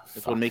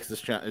 It's what makes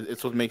this.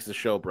 It's what makes the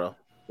show, bro.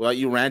 Without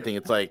you ranting,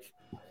 it's like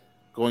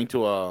going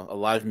to a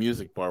live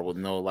music bar with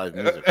no live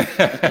music.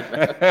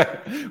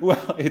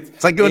 Well,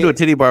 it's like going to a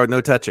titty bar with no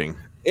touching.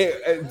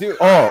 Dude.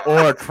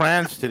 Or a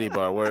trans titty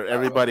bar where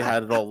everybody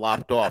had it all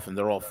lopped off and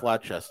they're all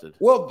flat chested.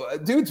 Well,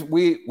 dudes,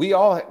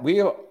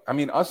 I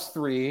mean, us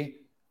 3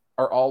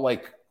 are all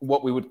like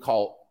what we would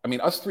call. I mean,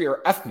 us 3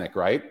 are ethnic,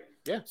 right?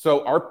 Yeah.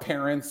 So our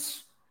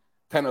parents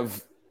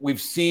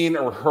we've seen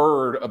or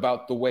heard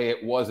about the way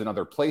it was in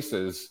other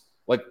places.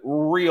 Like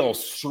real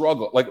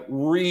struggle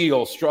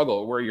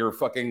where you're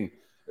fucking,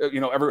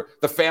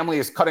 the family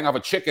is cutting off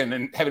a chicken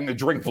and having to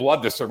drink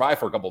blood to survive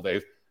for a couple of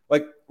days,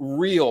 like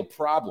real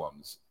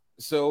problems.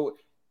 So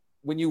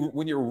when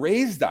you're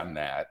raised on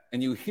that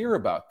and you hear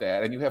about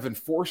that and you have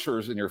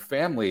enforcers in your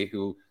family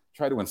who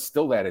try to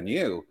instill that in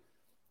you,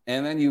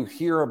 and then you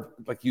hear,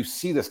 like, you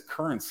see this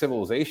current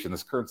civilization,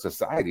 this current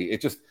society,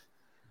 it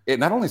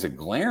not only is it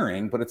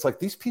glaring, but it's like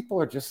these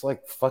people are just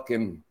like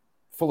fucking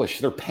full of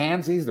shit. They're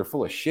pansies. They're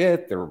full of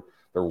shit. They're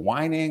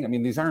whining. I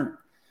mean, it's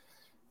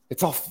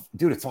all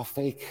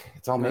fake.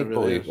 It's all make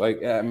believe.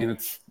 Like, I mean,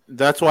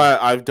 that's why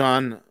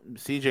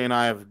CJ and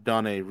I have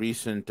done a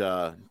recent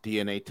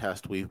DNA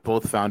test. We've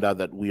both found out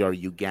that we are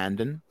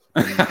Ugandan.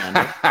 And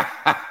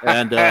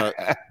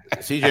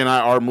CJ and I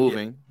are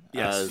moving.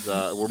 Yes.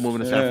 As we're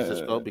moving to San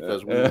Francisco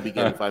because we will be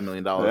getting $5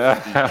 million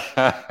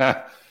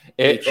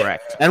each.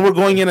 Correct. And we're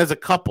going in as a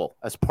couple,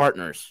 as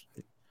partners.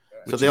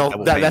 So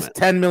that's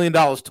 $10 million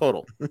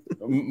total.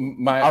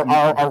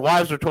 Our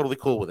wives are totally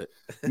cool with it.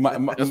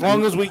 As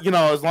long as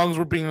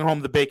we're bringing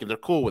home the bacon, they're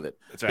cool with it.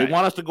 That's right. They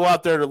want us to go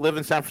out there to live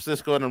in San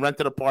Francisco in a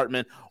rented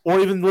apartment, or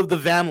even live the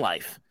van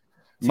life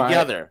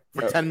together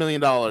for $10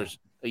 million a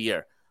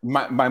year.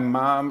 My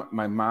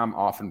mom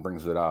often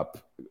brings it up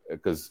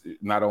because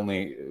not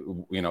only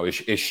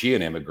is she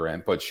an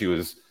immigrant, but she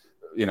was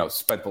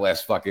spent the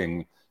last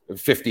fucking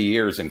 50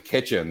 years in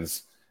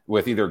kitchens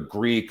with either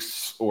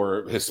Greeks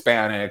or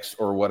Hispanics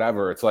or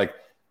whatever. It's like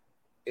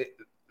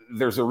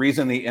there's a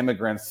reason the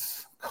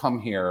immigrants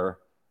come here,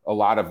 a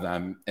lot of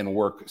them, and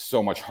work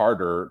so much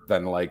harder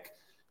than, like,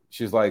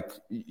 she's like,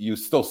 you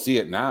still see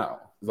it now.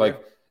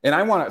 Like, and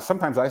I want to,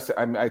 sometimes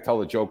I tell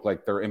the joke,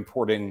 like, they're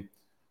importing,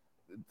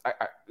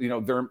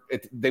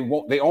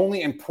 they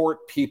only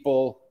import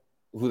people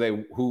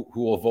who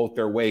will vote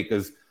their way,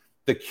 because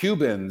the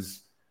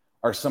Cubans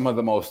are some of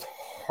the most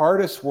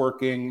hardest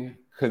working,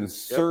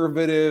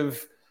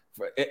 conservative,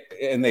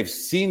 and they've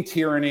seen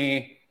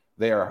tyranny.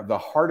 They are the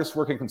hardest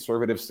working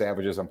conservative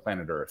savages on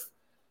planet Earth,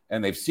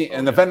 and they've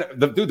seen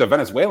the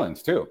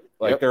Venezuelans too.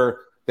 Like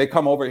they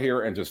come over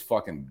here and just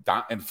fucking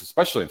and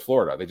especially in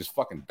Florida, they just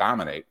fucking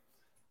dominate.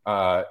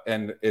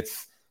 And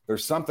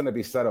there's something to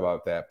be said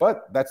about that.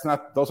 But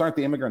those aren't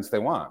the immigrants they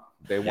want.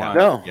 They want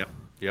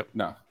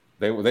no.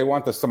 They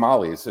want the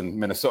Somalis in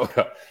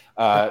Minnesota.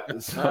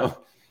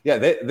 Yeah,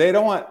 they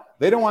don't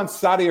want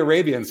Saudi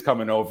Arabians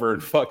coming over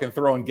and fucking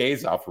throwing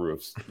gays off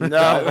roofs.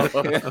 No,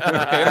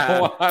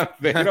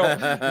 they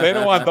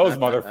don't want those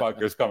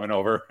motherfuckers coming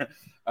over.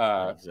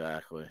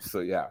 Exactly. So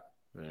yeah,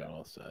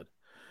 well said,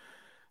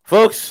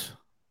 folks.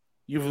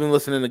 You've been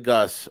listening to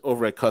Gus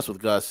over at Cuss with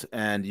Gus,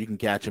 and you can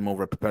catch him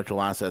over at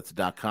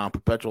perpetualassets.com.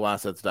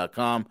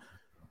 Perpetualassets.com.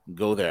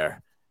 Go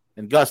there.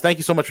 And Gus, thank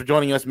you so much for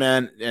joining us,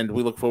 man. And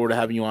we look forward to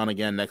having you on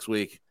again next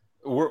week.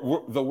 The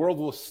world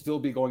will still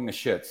be going to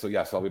shit, so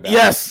yes, I'll be back.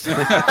 Yes.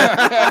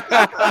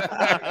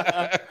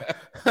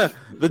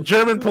 The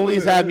German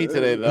police had me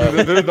today, though.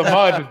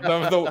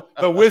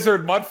 the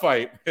wizard mud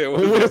fight.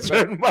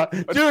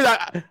 Dude,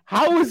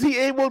 how was he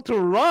able to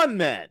run,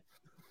 man?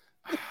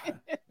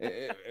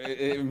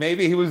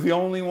 Maybe he was the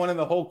only one in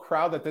the whole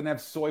crowd that didn't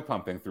have soy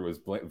pumping through his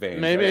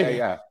veins. Maybe.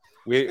 Yeah.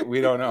 We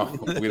don't know.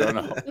 We don't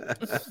know.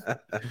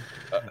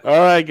 All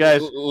right,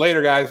 guys.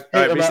 Later, guys.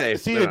 All right, be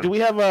safe. See, do we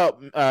have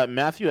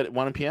Matthew at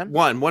 1 p.m.?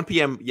 1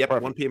 p.m. Yep,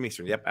 perfect. 1 p.m.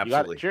 Eastern. Yep,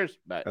 absolutely. Cheers.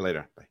 Bye.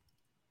 Later. Bye.